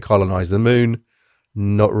 we were going to colonize the moon.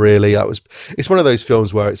 Not really. It's one of those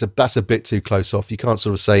films where that's a bit too close off. You can't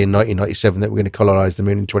sort of say in 1997 that we're going to colonize the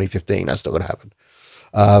moon in 2015. That's not going to happen.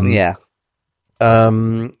 Yeah. I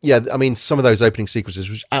mean, some of those opening sequences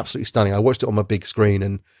was absolutely stunning. I watched it on my big screen,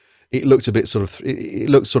 and it looked a bit it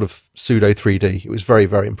looked sort of pseudo 3D. It was very,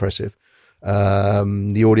 very impressive.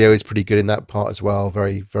 The audio is pretty good in that part as well.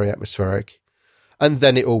 Very, very atmospheric. And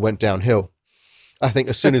then it all went downhill. I think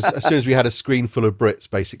as soon as we had a screen full of Brits,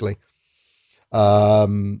 basically.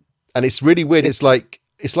 And it's really weird. It's like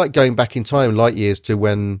going back in time, light years, to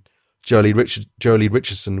when Jolie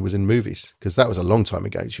Richardson was in movies, because that was a long time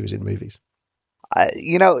ago. She was in movies.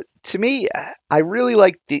 To me, I really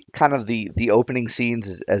like the kind of the opening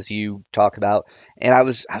scenes as you talk about, and I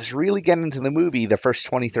was really getting into the movie the first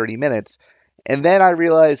 20-30 minutes, and then I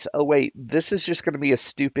realized, oh wait, this is just going to be a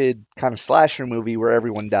stupid kind of slasher movie where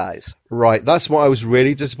everyone dies. Right, that's what I was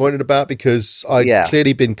really disappointed about, because I'd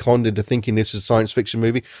clearly been conned into thinking this was a science fiction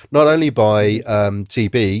movie, not only by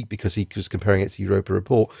TB, because he was comparing it to Europa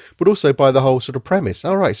Report, but also by the whole sort of premise.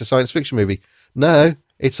 All right, it's a science fiction movie. No,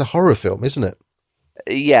 it's a horror film, isn't it?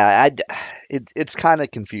 Yeah, it's kind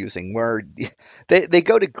of confusing, where they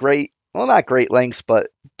go to not great lengths, but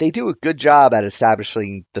they do a good job at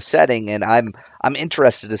establishing the setting, and I'm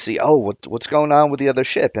interested to see, what's going on with the other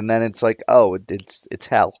ship, and then it's like, it's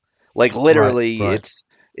hell. Like literally, right.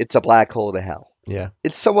 It's a black hole to hell. Yeah,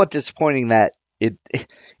 it's somewhat disappointing that it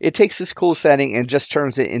takes this cool setting and just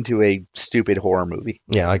turns it into a stupid horror movie.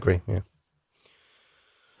 Yeah, I agree.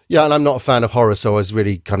 Yeah, and I'm not a fan of horror, so I was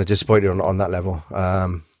really kind of disappointed on that level.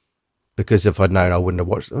 Because if I'd known, I wouldn't have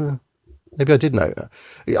watched. Maybe I did know.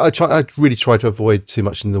 I really try to avoid too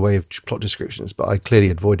much in the way of plot descriptions, but I clearly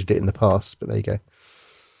avoided it in the past. But there you go.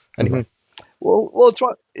 Anyway, well,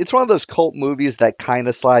 it's one of those cult movies that kind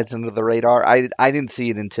of slides under the radar. I didn't see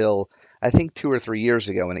it until I think 2 or 3 years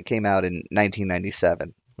ago when it came out in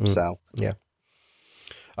 1997. So yeah.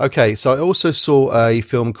 Okay, so I also saw a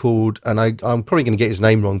film called, and I'm probably going to get his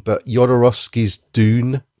name wrong, but Jodorowsky's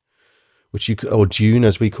Dune, or Dune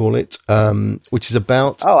as we call it, which is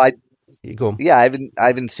about. Go on. Yeah, I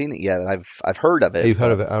haven't seen it yet. I've heard of it. You've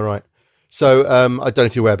heard of it, all right. So I don't know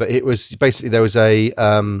if you're aware, but it was basically there was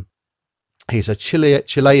he's a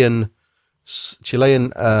Chilean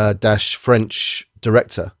dash French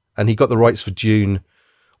director, and he got the rights for Dune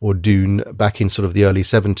back in sort of the early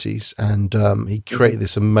 70s, and he created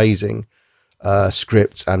this amazing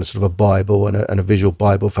script and sort of a Bible and a visual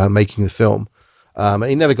Bible for making the film. And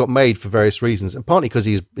he never got made for various reasons, and partly because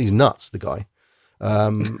he's nuts, the guy. I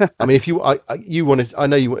mean, if you want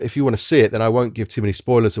to see it, then I won't give too many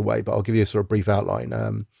spoilers away, but I'll give you a sort of brief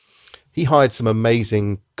outline. He hired some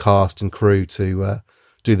amazing cast and crew to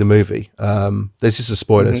do the movie. This is a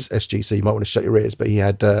spoilers, SG, so you might want to shut your ears, but he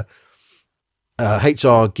had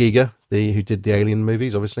H.R. Giger, who did the Alien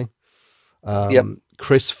movies, obviously.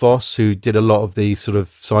 Chris Foss, who did a lot of the sort of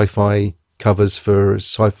sci-fi covers for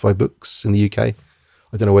sci-fi books in the UK.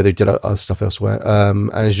 I don't know whether he did other stuff elsewhere.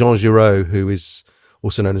 And Jean Giraud, who is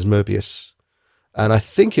also known as Moebius. And I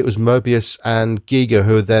think it was Moebius and Giger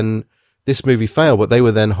who then, this movie failed, but they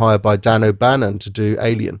were then hired by Dan O'Bannon to do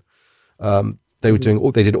Alien. They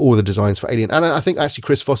did all the designs for Alien. And I think actually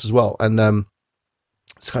Chris Foss as well. And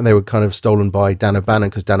they were kind of stolen by Dan O'Bannon,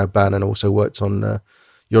 because Dan O'Bannon also worked on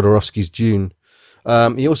Jodorowsky's Dune.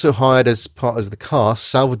 He also hired as part of the cast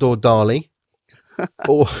Salvador Dali,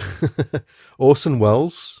 Orson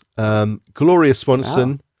Welles, Gloria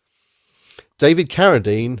Swanson, David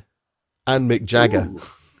Carradine, and Mick Jagger.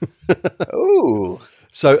 Ooh.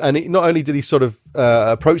 So, and not only did he sort of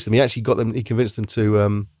approach them, he actually he convinced them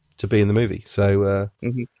to be in the movie. So,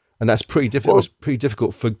 and that's pretty difficult. It was pretty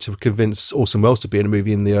difficult to convince Orson Welles to be in a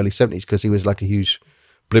movie in the early 70s, because he was like a huge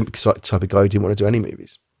blimp type of guy who didn't want to do any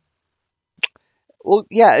movies. Well,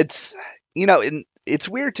 yeah, it's it's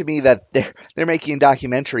weird to me that they're making a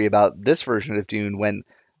documentary about this version of Dune when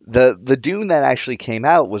the Dune that actually came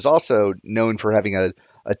out was also known for having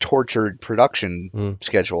a tortured production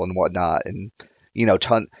schedule and whatnot, and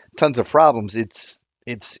tons of problems. It's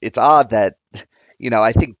odd that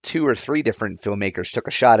I think 2 or 3 different filmmakers took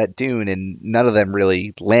a shot at Dune and none of them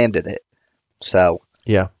really landed it. So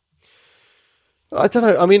yeah, I don't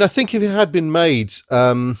know. I mean, I think if it had been made,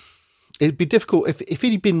 it'd be difficult if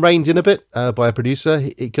he'd been reined in a bit by a producer.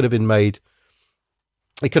 It could have been made.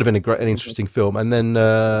 It could have been an interesting film. And then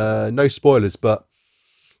no spoilers, but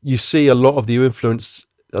you see a lot of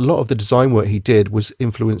the design work he did was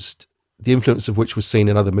influenced. The influence of which was seen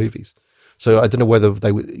in other movies. So I don't know whether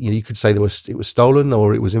they were. You could say it was stolen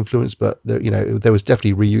or it was influenced, but there was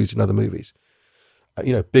definitely reused in other movies.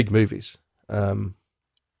 Big movies.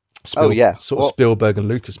 Spielberg and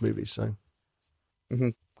Lucas movies. So,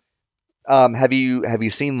 have you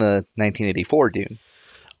seen the 1984 Dune?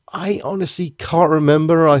 I honestly can't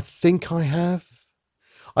remember. I think I have.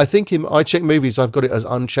 I think I check movies. I've got it as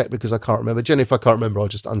unchecked because I can't remember. Generally, if I can't remember, I'll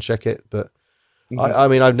just uncheck it. But I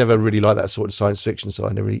mean, I've never really liked that sort of science fiction, so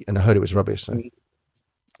I heard it was rubbish. So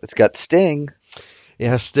it's got Sting. It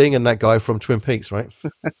has Sting and that guy from Twin Peaks, right?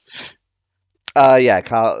 Yeah,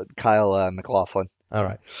 Kyle MacLachlan. All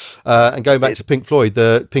right, and going back to Pink Floyd,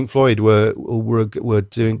 the Pink Floyd were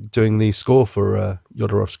doing the score for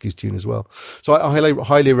Jodorowsky's Dune as well. So I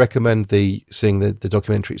highly recommend seeing the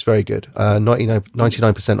documentary. It's very good.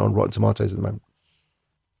 99% on Rotten Tomatoes at the moment.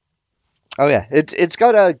 Oh yeah, it's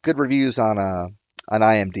got good reviews on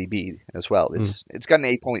IMDb as well. It's got an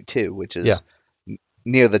 8.2, which is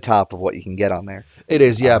near the top of what you can get on there. It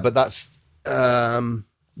is, but that's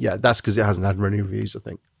because it hasn't had many reviews, I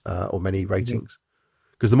think, or many ratings.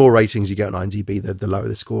 Because the more ratings you get on IMDb, the lower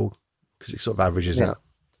the score, because it sort of averages out.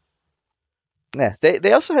 Yeah,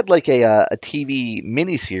 they also had like a TV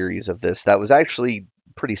miniseries of this that was actually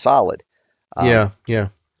pretty solid. Yeah.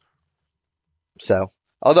 So,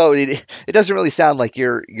 although it doesn't really sound like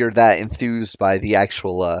you're that enthused by the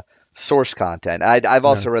actual source content. I've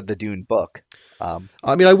also read the Dune book.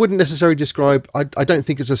 I mean, I wouldn't necessarily describe. I don't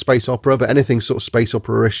think it's a space opera, but anything sort of space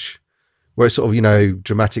opera-ish, where it's sort of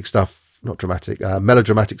dramatic stuff. Not dramatic,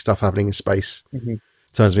 melodramatic stuff happening in space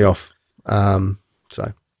turns me off.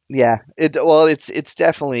 So yeah, it's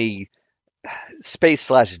definitely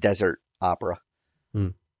space/desert opera.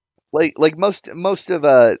 Like most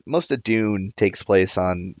of Dune takes place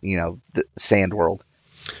on the Sand World.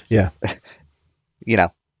 Yeah,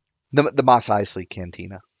 the Mos Eisley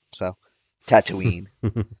Cantina. So Tatooine.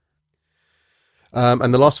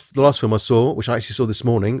 And the last film I saw, which I actually saw this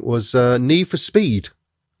morning, was Need for Speed.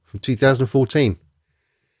 From 2014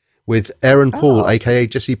 with Aaron Paul, aka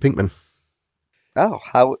Jesse Pinkman. Oh,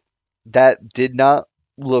 how that did not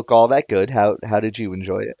look all that good. How did you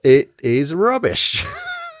enjoy it? It is rubbish.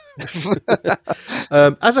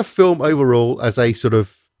 As a film overall, as a sort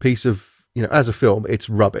of piece of, as a film, it's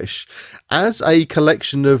rubbish. As a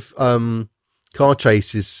collection of car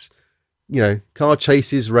chases,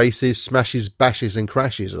 races, smashes, bashes, and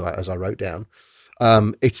crashes, as I wrote down.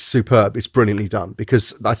 It's superb. It's brilliantly done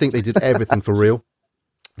because I think they did everything for real.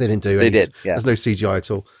 They didn't do any. They did. Yeah. There's no CGI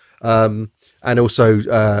at all. And also,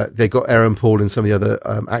 they got Aaron Paul and some of the other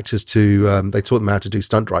actors to. They taught them how to do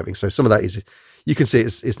stunt driving. So some of that is, you can see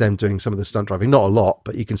it's them doing some of the stunt driving. Not a lot,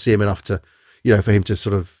 but you can see him enough to, for him to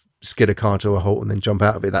sort of skid a car to a halt and then jump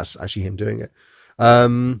out of it. That's actually him doing it.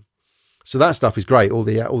 So that stuff is great. All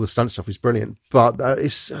the stunt stuff is brilliant, but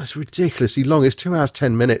it's ridiculously long. It's 2 hours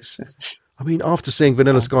 10 minutes. I mean, after seeing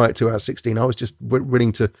Vanilla Sky at 2 hours 16, I was just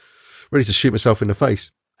ready to shoot myself in the face.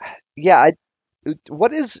 Yeah,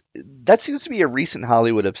 that seems to be a recent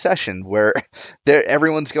Hollywood obsession where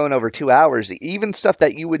everyone's going over 2 hours, even stuff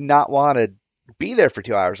that you would not want to be there for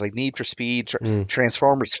 2 hours, like Need for Speed,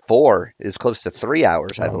 Transformers 4 is close to 3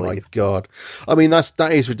 hours, I believe. Oh my God. I mean,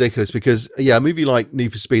 that is ridiculous because, a movie like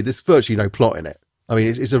Need for Speed, there's virtually no plot in it. I mean,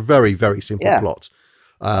 it's a very, very simple plot.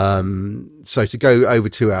 So to go over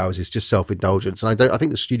 2 hours is just self-indulgence, and I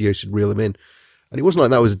think the studio should reel them in. And it wasn't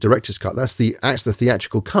like that was a director's cut. That's the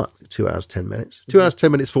theatrical cut. 2 hours 10 minutes. 2 hours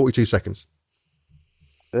 10 minutes 42 seconds.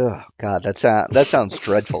 Oh God, that sounds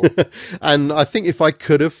dreadful. And I think if I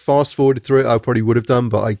could have fast forwarded through it, I probably would have done,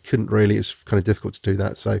 but I couldn't really. It's kind of difficult to do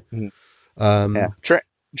that. So,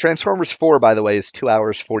 Transformers 4, by the way, is 2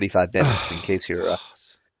 hours 45 minutes. In case you're.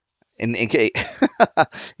 In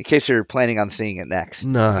case you're planning on seeing it next.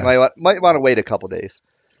 No. You might want to wait a couple days.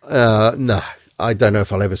 No. I don't know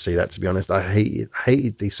if I'll ever see that, to be honest. I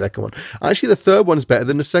hated the second one. Actually, the third one's better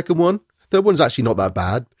than the second one. The third one's actually not that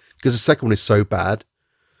bad because the second one is so bad.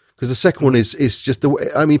 Because the second one is just the way,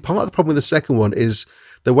 I mean, part of the problem with the second one is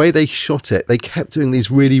the way they shot it. They kept doing these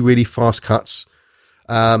really, really fast cuts.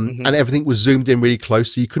 And everything was zoomed in really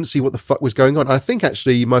close, so you couldn't see what the fuck was going on. And I think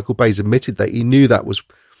actually Michael Bay's admitted that he knew that was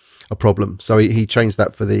a problem, so he changed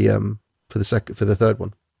that for the third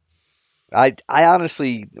one. I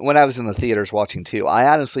honestly, when I was in the theaters watching 2,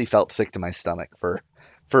 I honestly felt sick to my stomach for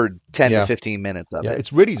 10 to 15 minutes of it.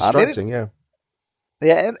 It's really distracting.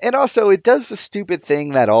 Yeah, and also it does the stupid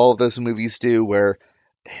thing that all of those movies do, where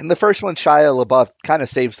in the first one Shia LaBeouf kind of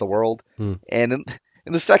saves the world, and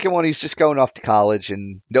in the second one he's just going off to college,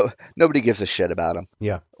 and nobody gives a shit about him.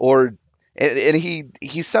 Yeah. And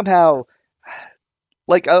he somehow,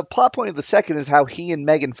 like, a plot point of the second is how he and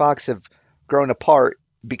Megan Fox have grown apart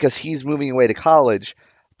because he's moving away to college.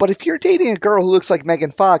 But if you're dating a girl who looks like Megan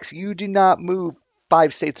Fox, you do not move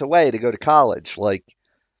 5 states away to go to college. Like,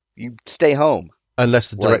 you stay home. Unless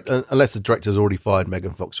the director's already fired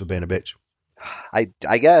Megan Fox for being a bitch. I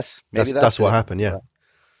guess. Maybe That's what happened, yeah.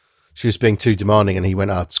 She was being too demanding and he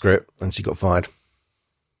went out of script and she got fired.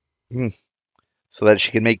 So that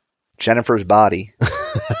she could make Jennifer's body.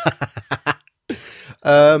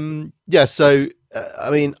 Yeah, so, I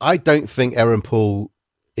mean, I don't think Aaron Paul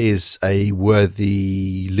is a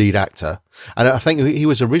worthy lead actor. And I think he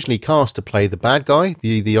was originally cast to play the bad guy,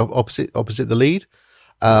 the opposite the lead.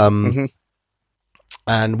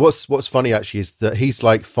 And what's funny actually is that he's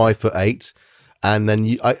like 5'8", and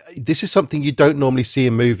then this is something you don't normally see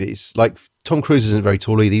in movies. Like Tom Cruise isn't very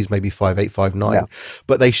tall either; he's maybe 5'8", 5'9",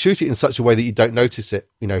 but they shoot it in such a way that you don't notice it.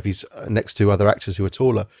 You know, if he's next to other actors who are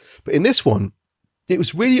taller. But in this one, it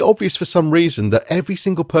was really obvious for some reason that every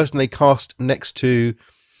single person they cast next to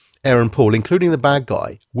Aaron Paul, including the bad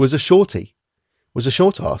guy, was a short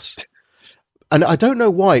ass. And I don't know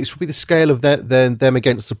why. It's probably the scale of them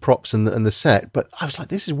against the props and the set. But I was like,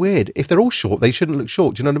 this is weird. If they're all short, they shouldn't look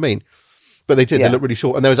short. Do you know what I mean? But they did. Yeah. They look really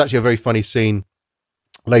short. And there was actually a very funny scene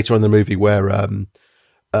later on in the movie where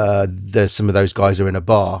there's some of those guys are in a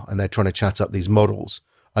bar and they're trying to chat up these models.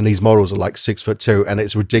 And these models are like 6'2", and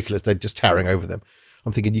it's ridiculous. They're just towering over them.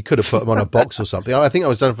 I'm thinking you could have put them on a box or something. I think I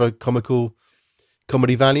was done for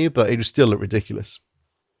comedy value, but it would still look ridiculous.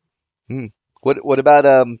 What about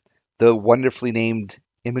the wonderfully named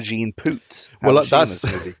Imogen Poots? Well,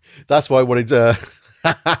 that's why I wanted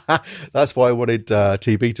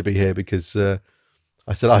TB to be here, because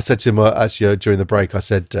I said to him actually during the break, I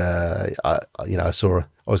said I saw her.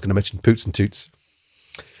 I was going to mention Poots and Toots.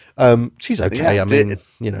 She's okay. Yeah, I mean,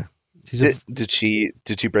 did she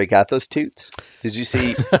break out those toots? Did you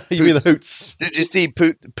see? You mean the hoots? Did you see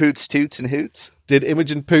Poots, Toots, and Hoots? Did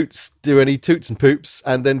Imogen Poots do any toots and poops?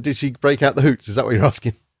 And then did she break out the hoots? Is that what you're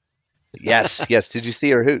asking? Yes. Did you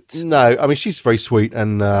see her hoots? No, I mean, she's very sweet,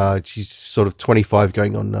 and she's sort of 25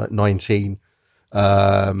 going on 19. So,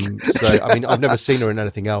 I mean, I've never seen her in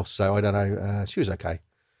anything else, so I don't know. She was okay.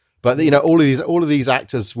 But, all of these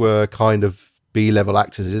actors were kind of B-level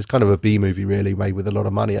actors. It's kind of a B movie, really, made with a lot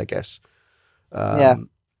of money, I guess. Yeah.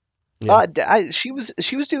 She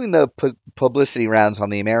was doing the publicity rounds on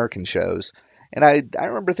the American shows, and I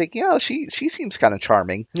remember thinking, she seems kind of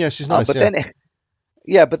charming. Yeah, she's nice.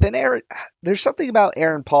 But then Aaron, there's something about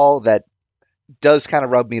Aaron Paul that does kind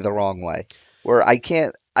of rub me the wrong way, where I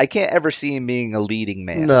can't ever see him being a leading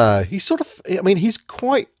man. No, he's sort of. I mean,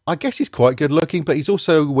 I guess he's quite good looking, but he's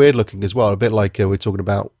also weird looking as well. A bit like we're talking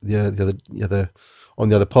about the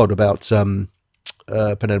other pod about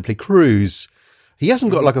Penelope Cruz. He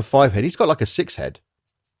hasn't got like a 5 head. He's got like a 6 head.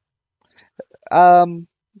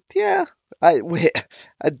 Yeah.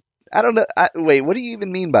 I don't know. Wait, what do you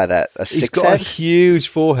even mean by that? A 6 head? He's got a huge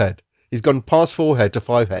forehead. He's gone past 4 head to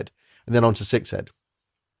 5 head, and then on to 6 head.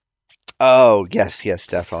 Oh, yes,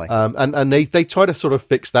 definitely. And they try to sort of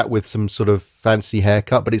fix that with some sort of fancy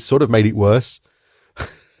haircut, but it's sort of made it worse.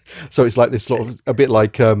 So it's like this sort of a bit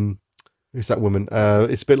like who's that woman?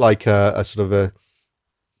 It's a bit like a sort of a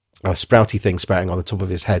sprouty thing sprouting on the top of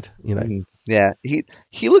his head, Yeah,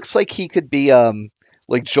 he looks like he could be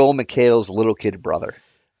like Joel McHale's little kid brother.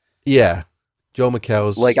 Yeah, Joel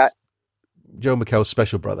McHale's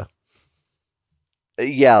special brother.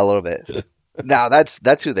 Yeah, a little bit. Now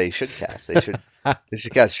that's who they should cast. They should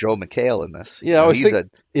cast Joel McHale in this. Yeah,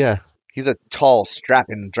 he's a tall,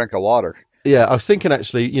 strapping drink of water. Yeah, I was thinking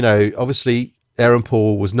actually, obviously Aaron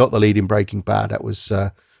Paul was not the lead in Breaking Bad. That was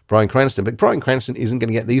Bryan Cranston, but Bryan Cranston isn't going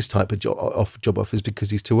to get these type of job offers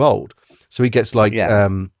because he's too old. So he gets like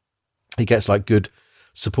good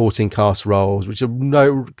supporting cast roles, which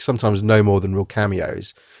are sometimes no more than real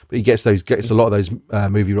cameos. But he gets a lot of those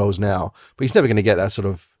movie roles now. But he's never going to get that sort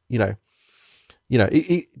of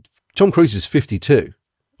Tom Cruise is 52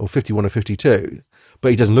 or 51 or 52, but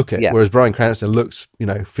he doesn't look it. Yeah. Whereas Bryan Cranston looks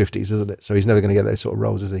 50s, isn't it? So he's never going to get those sort of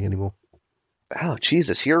roles, is he, anymore? Oh,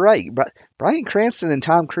 Jesus, you're right. But Bryan Cranston and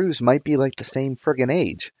Tom Cruise might be like the same friggin'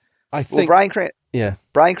 age. I think. Well,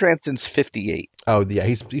 Bryan Cranston's 58. Oh, yeah.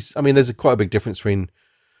 He's. I mean, there's quite a big difference between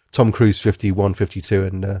Tom Cruise 51, 52,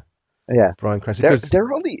 and Bryan Cranston.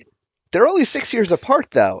 They're only 6 years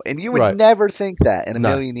apart, though, and you would never think that in a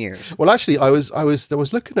million years. Well, actually, I was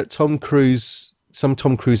looking at Tom Cruise some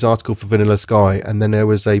Tom Cruise article for Vanilla Sky, and then there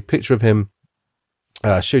was a picture of him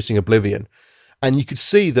shooting Oblivion, and you could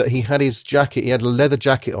see that he had his jacket. He had a leather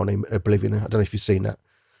jacket on him. Oblivion. I don't know if you've seen that,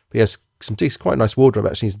 but he has some decent, quite nice wardrobe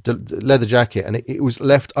actually. His leather jacket, and it was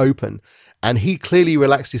left open, and he clearly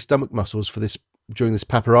relaxed his stomach muscles for this during this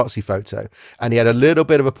paparazzi photo, and he had a little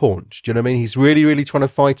bit of a paunch. Do you know what I mean? He's really, really trying to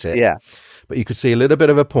fight it. Yeah. But you could see a little bit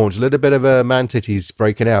of a paunch, a little bit of a man titties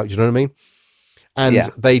breaking out. You know what I mean?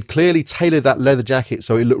 And they'd clearly tailored that leather jacket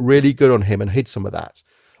so it looked really good on him and hid some of that.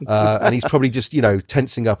 And he's probably just,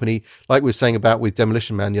 tensing up. And he, like we were saying about with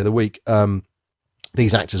Demolition Man the other week,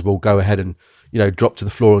 these actors will go ahead and, drop to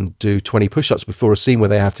the floor and do 20 push-ups before a scene where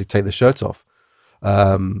they have to take the shirt off.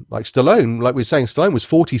 Like Stallone, like we were saying, Stallone was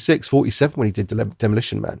 46, 47 when he did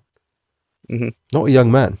Demolition Man. Mm-hmm. Not a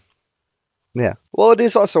young man. Yeah. Well, it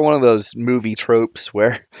is also one of those movie tropes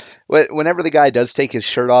where whenever the guy does take his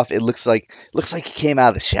shirt off, it looks like he came out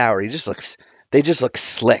of the shower. They just look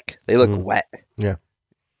slick. They look wet. Yeah.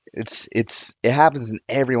 It happens in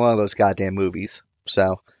every one of those goddamn movies.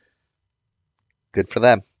 So good for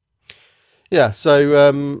them. Yeah.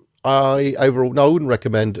 So, I wouldn't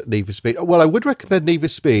recommend Need for Speed. Well, I would recommend Need for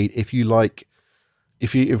Speed if you're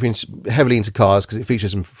heavily into cars, because it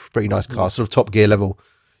features some pretty nice cars, sort of Top Gear level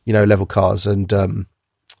cars, and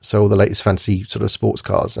so all the latest fancy sort of sports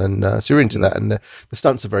cars, and so you're into that, and the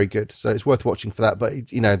stunts are very good, so it's worth watching for that. But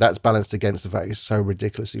that's balanced against the fact it's so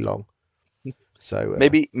ridiculously long. So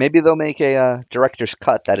maybe they'll make a director's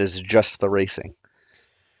cut that is just the racing.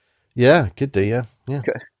 Yeah, could do. Yeah.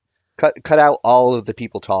 Cut out all of the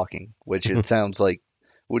people talking, which it sounds like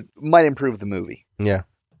might improve the movie. Yeah.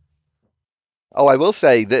 Oh, I will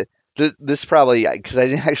say that this probably, because I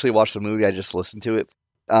didn't actually watch the movie, I just listened to it.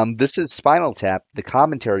 This is Spinal Tap, the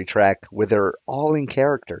commentary track, where they're all in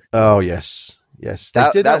character. Oh, yes.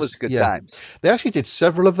 That was a good time. They actually did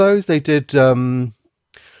several of those. They did one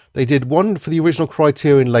for the original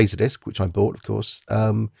Criterion Laserdisc, which I bought, of course.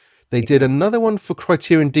 They did another one for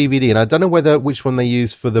Criterion DVD, and I don't know which one they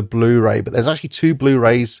used for the Blu-ray, but there's actually 2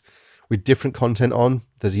 Blu-rays with different content on.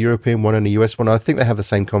 There's a European one and a US one. I think they have the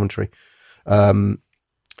same commentary.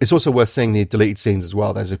 It's also worth seeing the deleted scenes as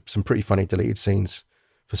well. There's some pretty funny deleted scenes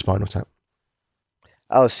for Spinal Tap.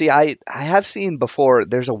 Oh, see, I have seen before.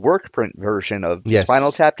 There's a work print version of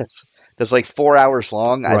Spinal Tap that's like 4 hours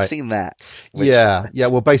long. I've seen that. Yeah.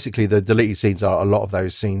 Well, basically, the deleted scenes are a lot of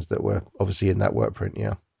those scenes that were obviously in that work print.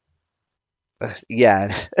 Yeah.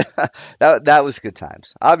 Yeah, that was good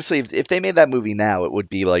times. Obviously, if they made that movie now, it would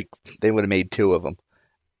be like they would have made 2 of them,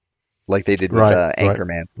 like they did with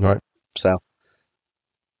Anchorman. Right. So.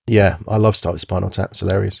 Yeah, I love Spinal Tap. It's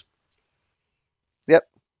hilarious. Yep.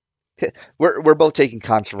 We're both taking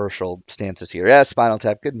controversial stances here. Yeah, Spinal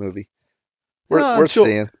Tap, good movie. I'm sure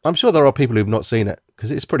there are people who've not seen it,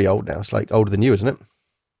 because it's pretty old now. It's like older than you, isn't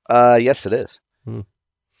it? Yes, it is.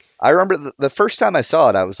 I remember the first time I saw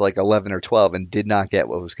it, I was like 11 or 12 and did not get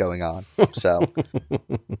what was going on. So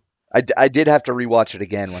I did have to rewatch it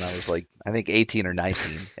again when I was like, I think 18 or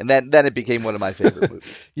 19, and then it became one of my favorite movies.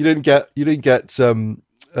 You didn't get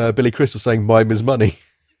Billy Crystal saying "Mime is money."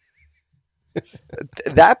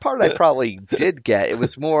 That part I probably did get. It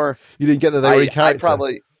was more. You didn't get that they were in character.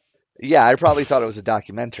 I probably thought it was a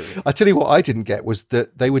documentary. I tell you what, I didn't get was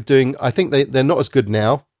that they were doing. I think they're not as good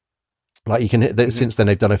now. Like you can hit since then,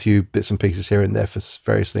 they've done a few bits and pieces here and there for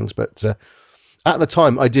various things. But at the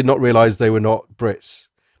time, I did not realize they were not Brits,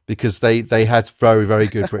 because they had very, very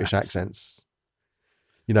good British accents.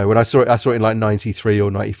 When I saw it in like 93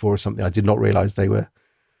 or 94 or something. I did not realize they were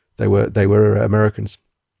Americans.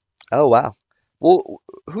 Oh, wow. Well,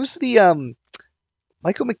 who's the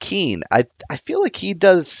Michael McKean? I feel like he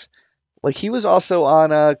does, like he was also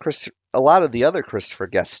on a lot of the other Christopher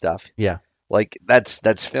Guest stuff. Yeah. Like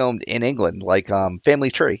that's filmed in England, like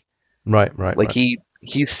Family Tree. Right. Like he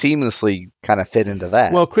seamlessly kind of fit into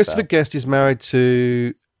that. Well, Christopher Guest is married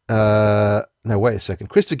to no, wait a second.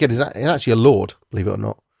 Christopher Guest is actually a lord, believe it or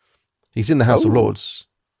not. He's in the House of Lords.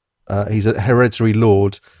 He's a hereditary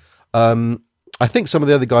lord. I think some of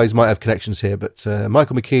the other guys might have connections here, but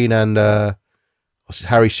Michael McKean and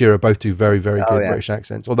Harry Shearer both do very, very good British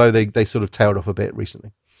accents. Although they sort of tailed off a bit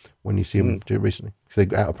recently, when you see them do it recently, because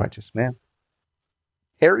they're out of practice. Yeah.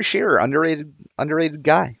 Harry Shearer, underrated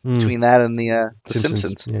guy, between that and the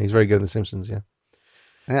Simpsons. Yeah, he's very good in The Simpsons, yeah.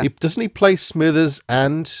 Doesn't he play Smithers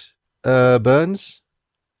and Burns?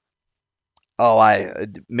 Oh, I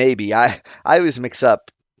always mix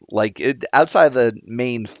up, like, outside the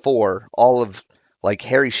main 4, all of, like,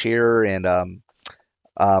 Harry Shearer and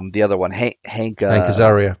the other one, Hank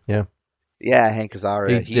Azaria, yeah. Yeah, Hank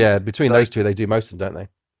Azaria. Between those two, they do most of them, don't they?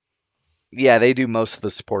 Yeah, they do most of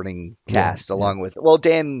the supporting cast, along with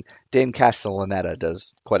Dan Castellaneta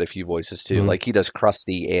does quite a few voices too. Like he does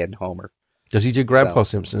Krusty and Homer. Does he do Grandpa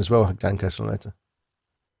Simpson as well, Dan Castellaneta?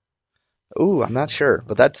 Ooh, I'm not sure,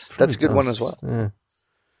 but that's a good one as well.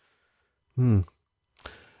 Yeah.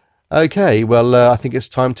 Okay, well, I think it's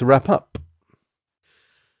time to wrap up.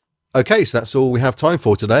 Okay, so that's all we have time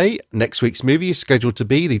for today. Next week's movie is scheduled to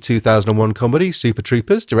be the 2001 comedy Super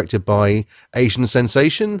Troopers, directed by Asian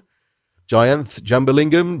sensation Jayanth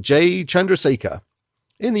Jambalingam J. Chandrasekhar.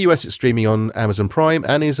 In the US, it's streaming on Amazon Prime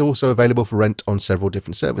and is also available for rent on several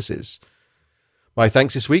different services. My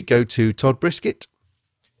thanks this week go to Todd Brisket.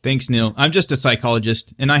 Thanks, Neil. I'm just a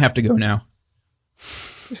psychologist, and I have to go now.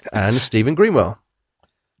 And Stephen Greenwell.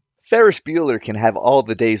 Ferris Bueller can have all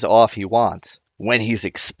the days off he wants when he's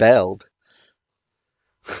expelled.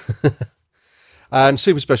 And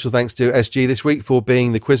super special thanks to SG this week for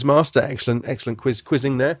being the quizmaster. Excellent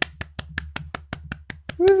quizzing there.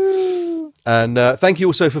 Woo. And thank you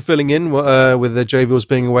also for filling in with the Jovials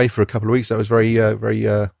being away for a couple of weeks. That was very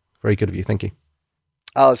good of you. Thank you.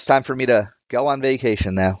 Oh, it's time for me to go on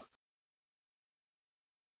vacation now.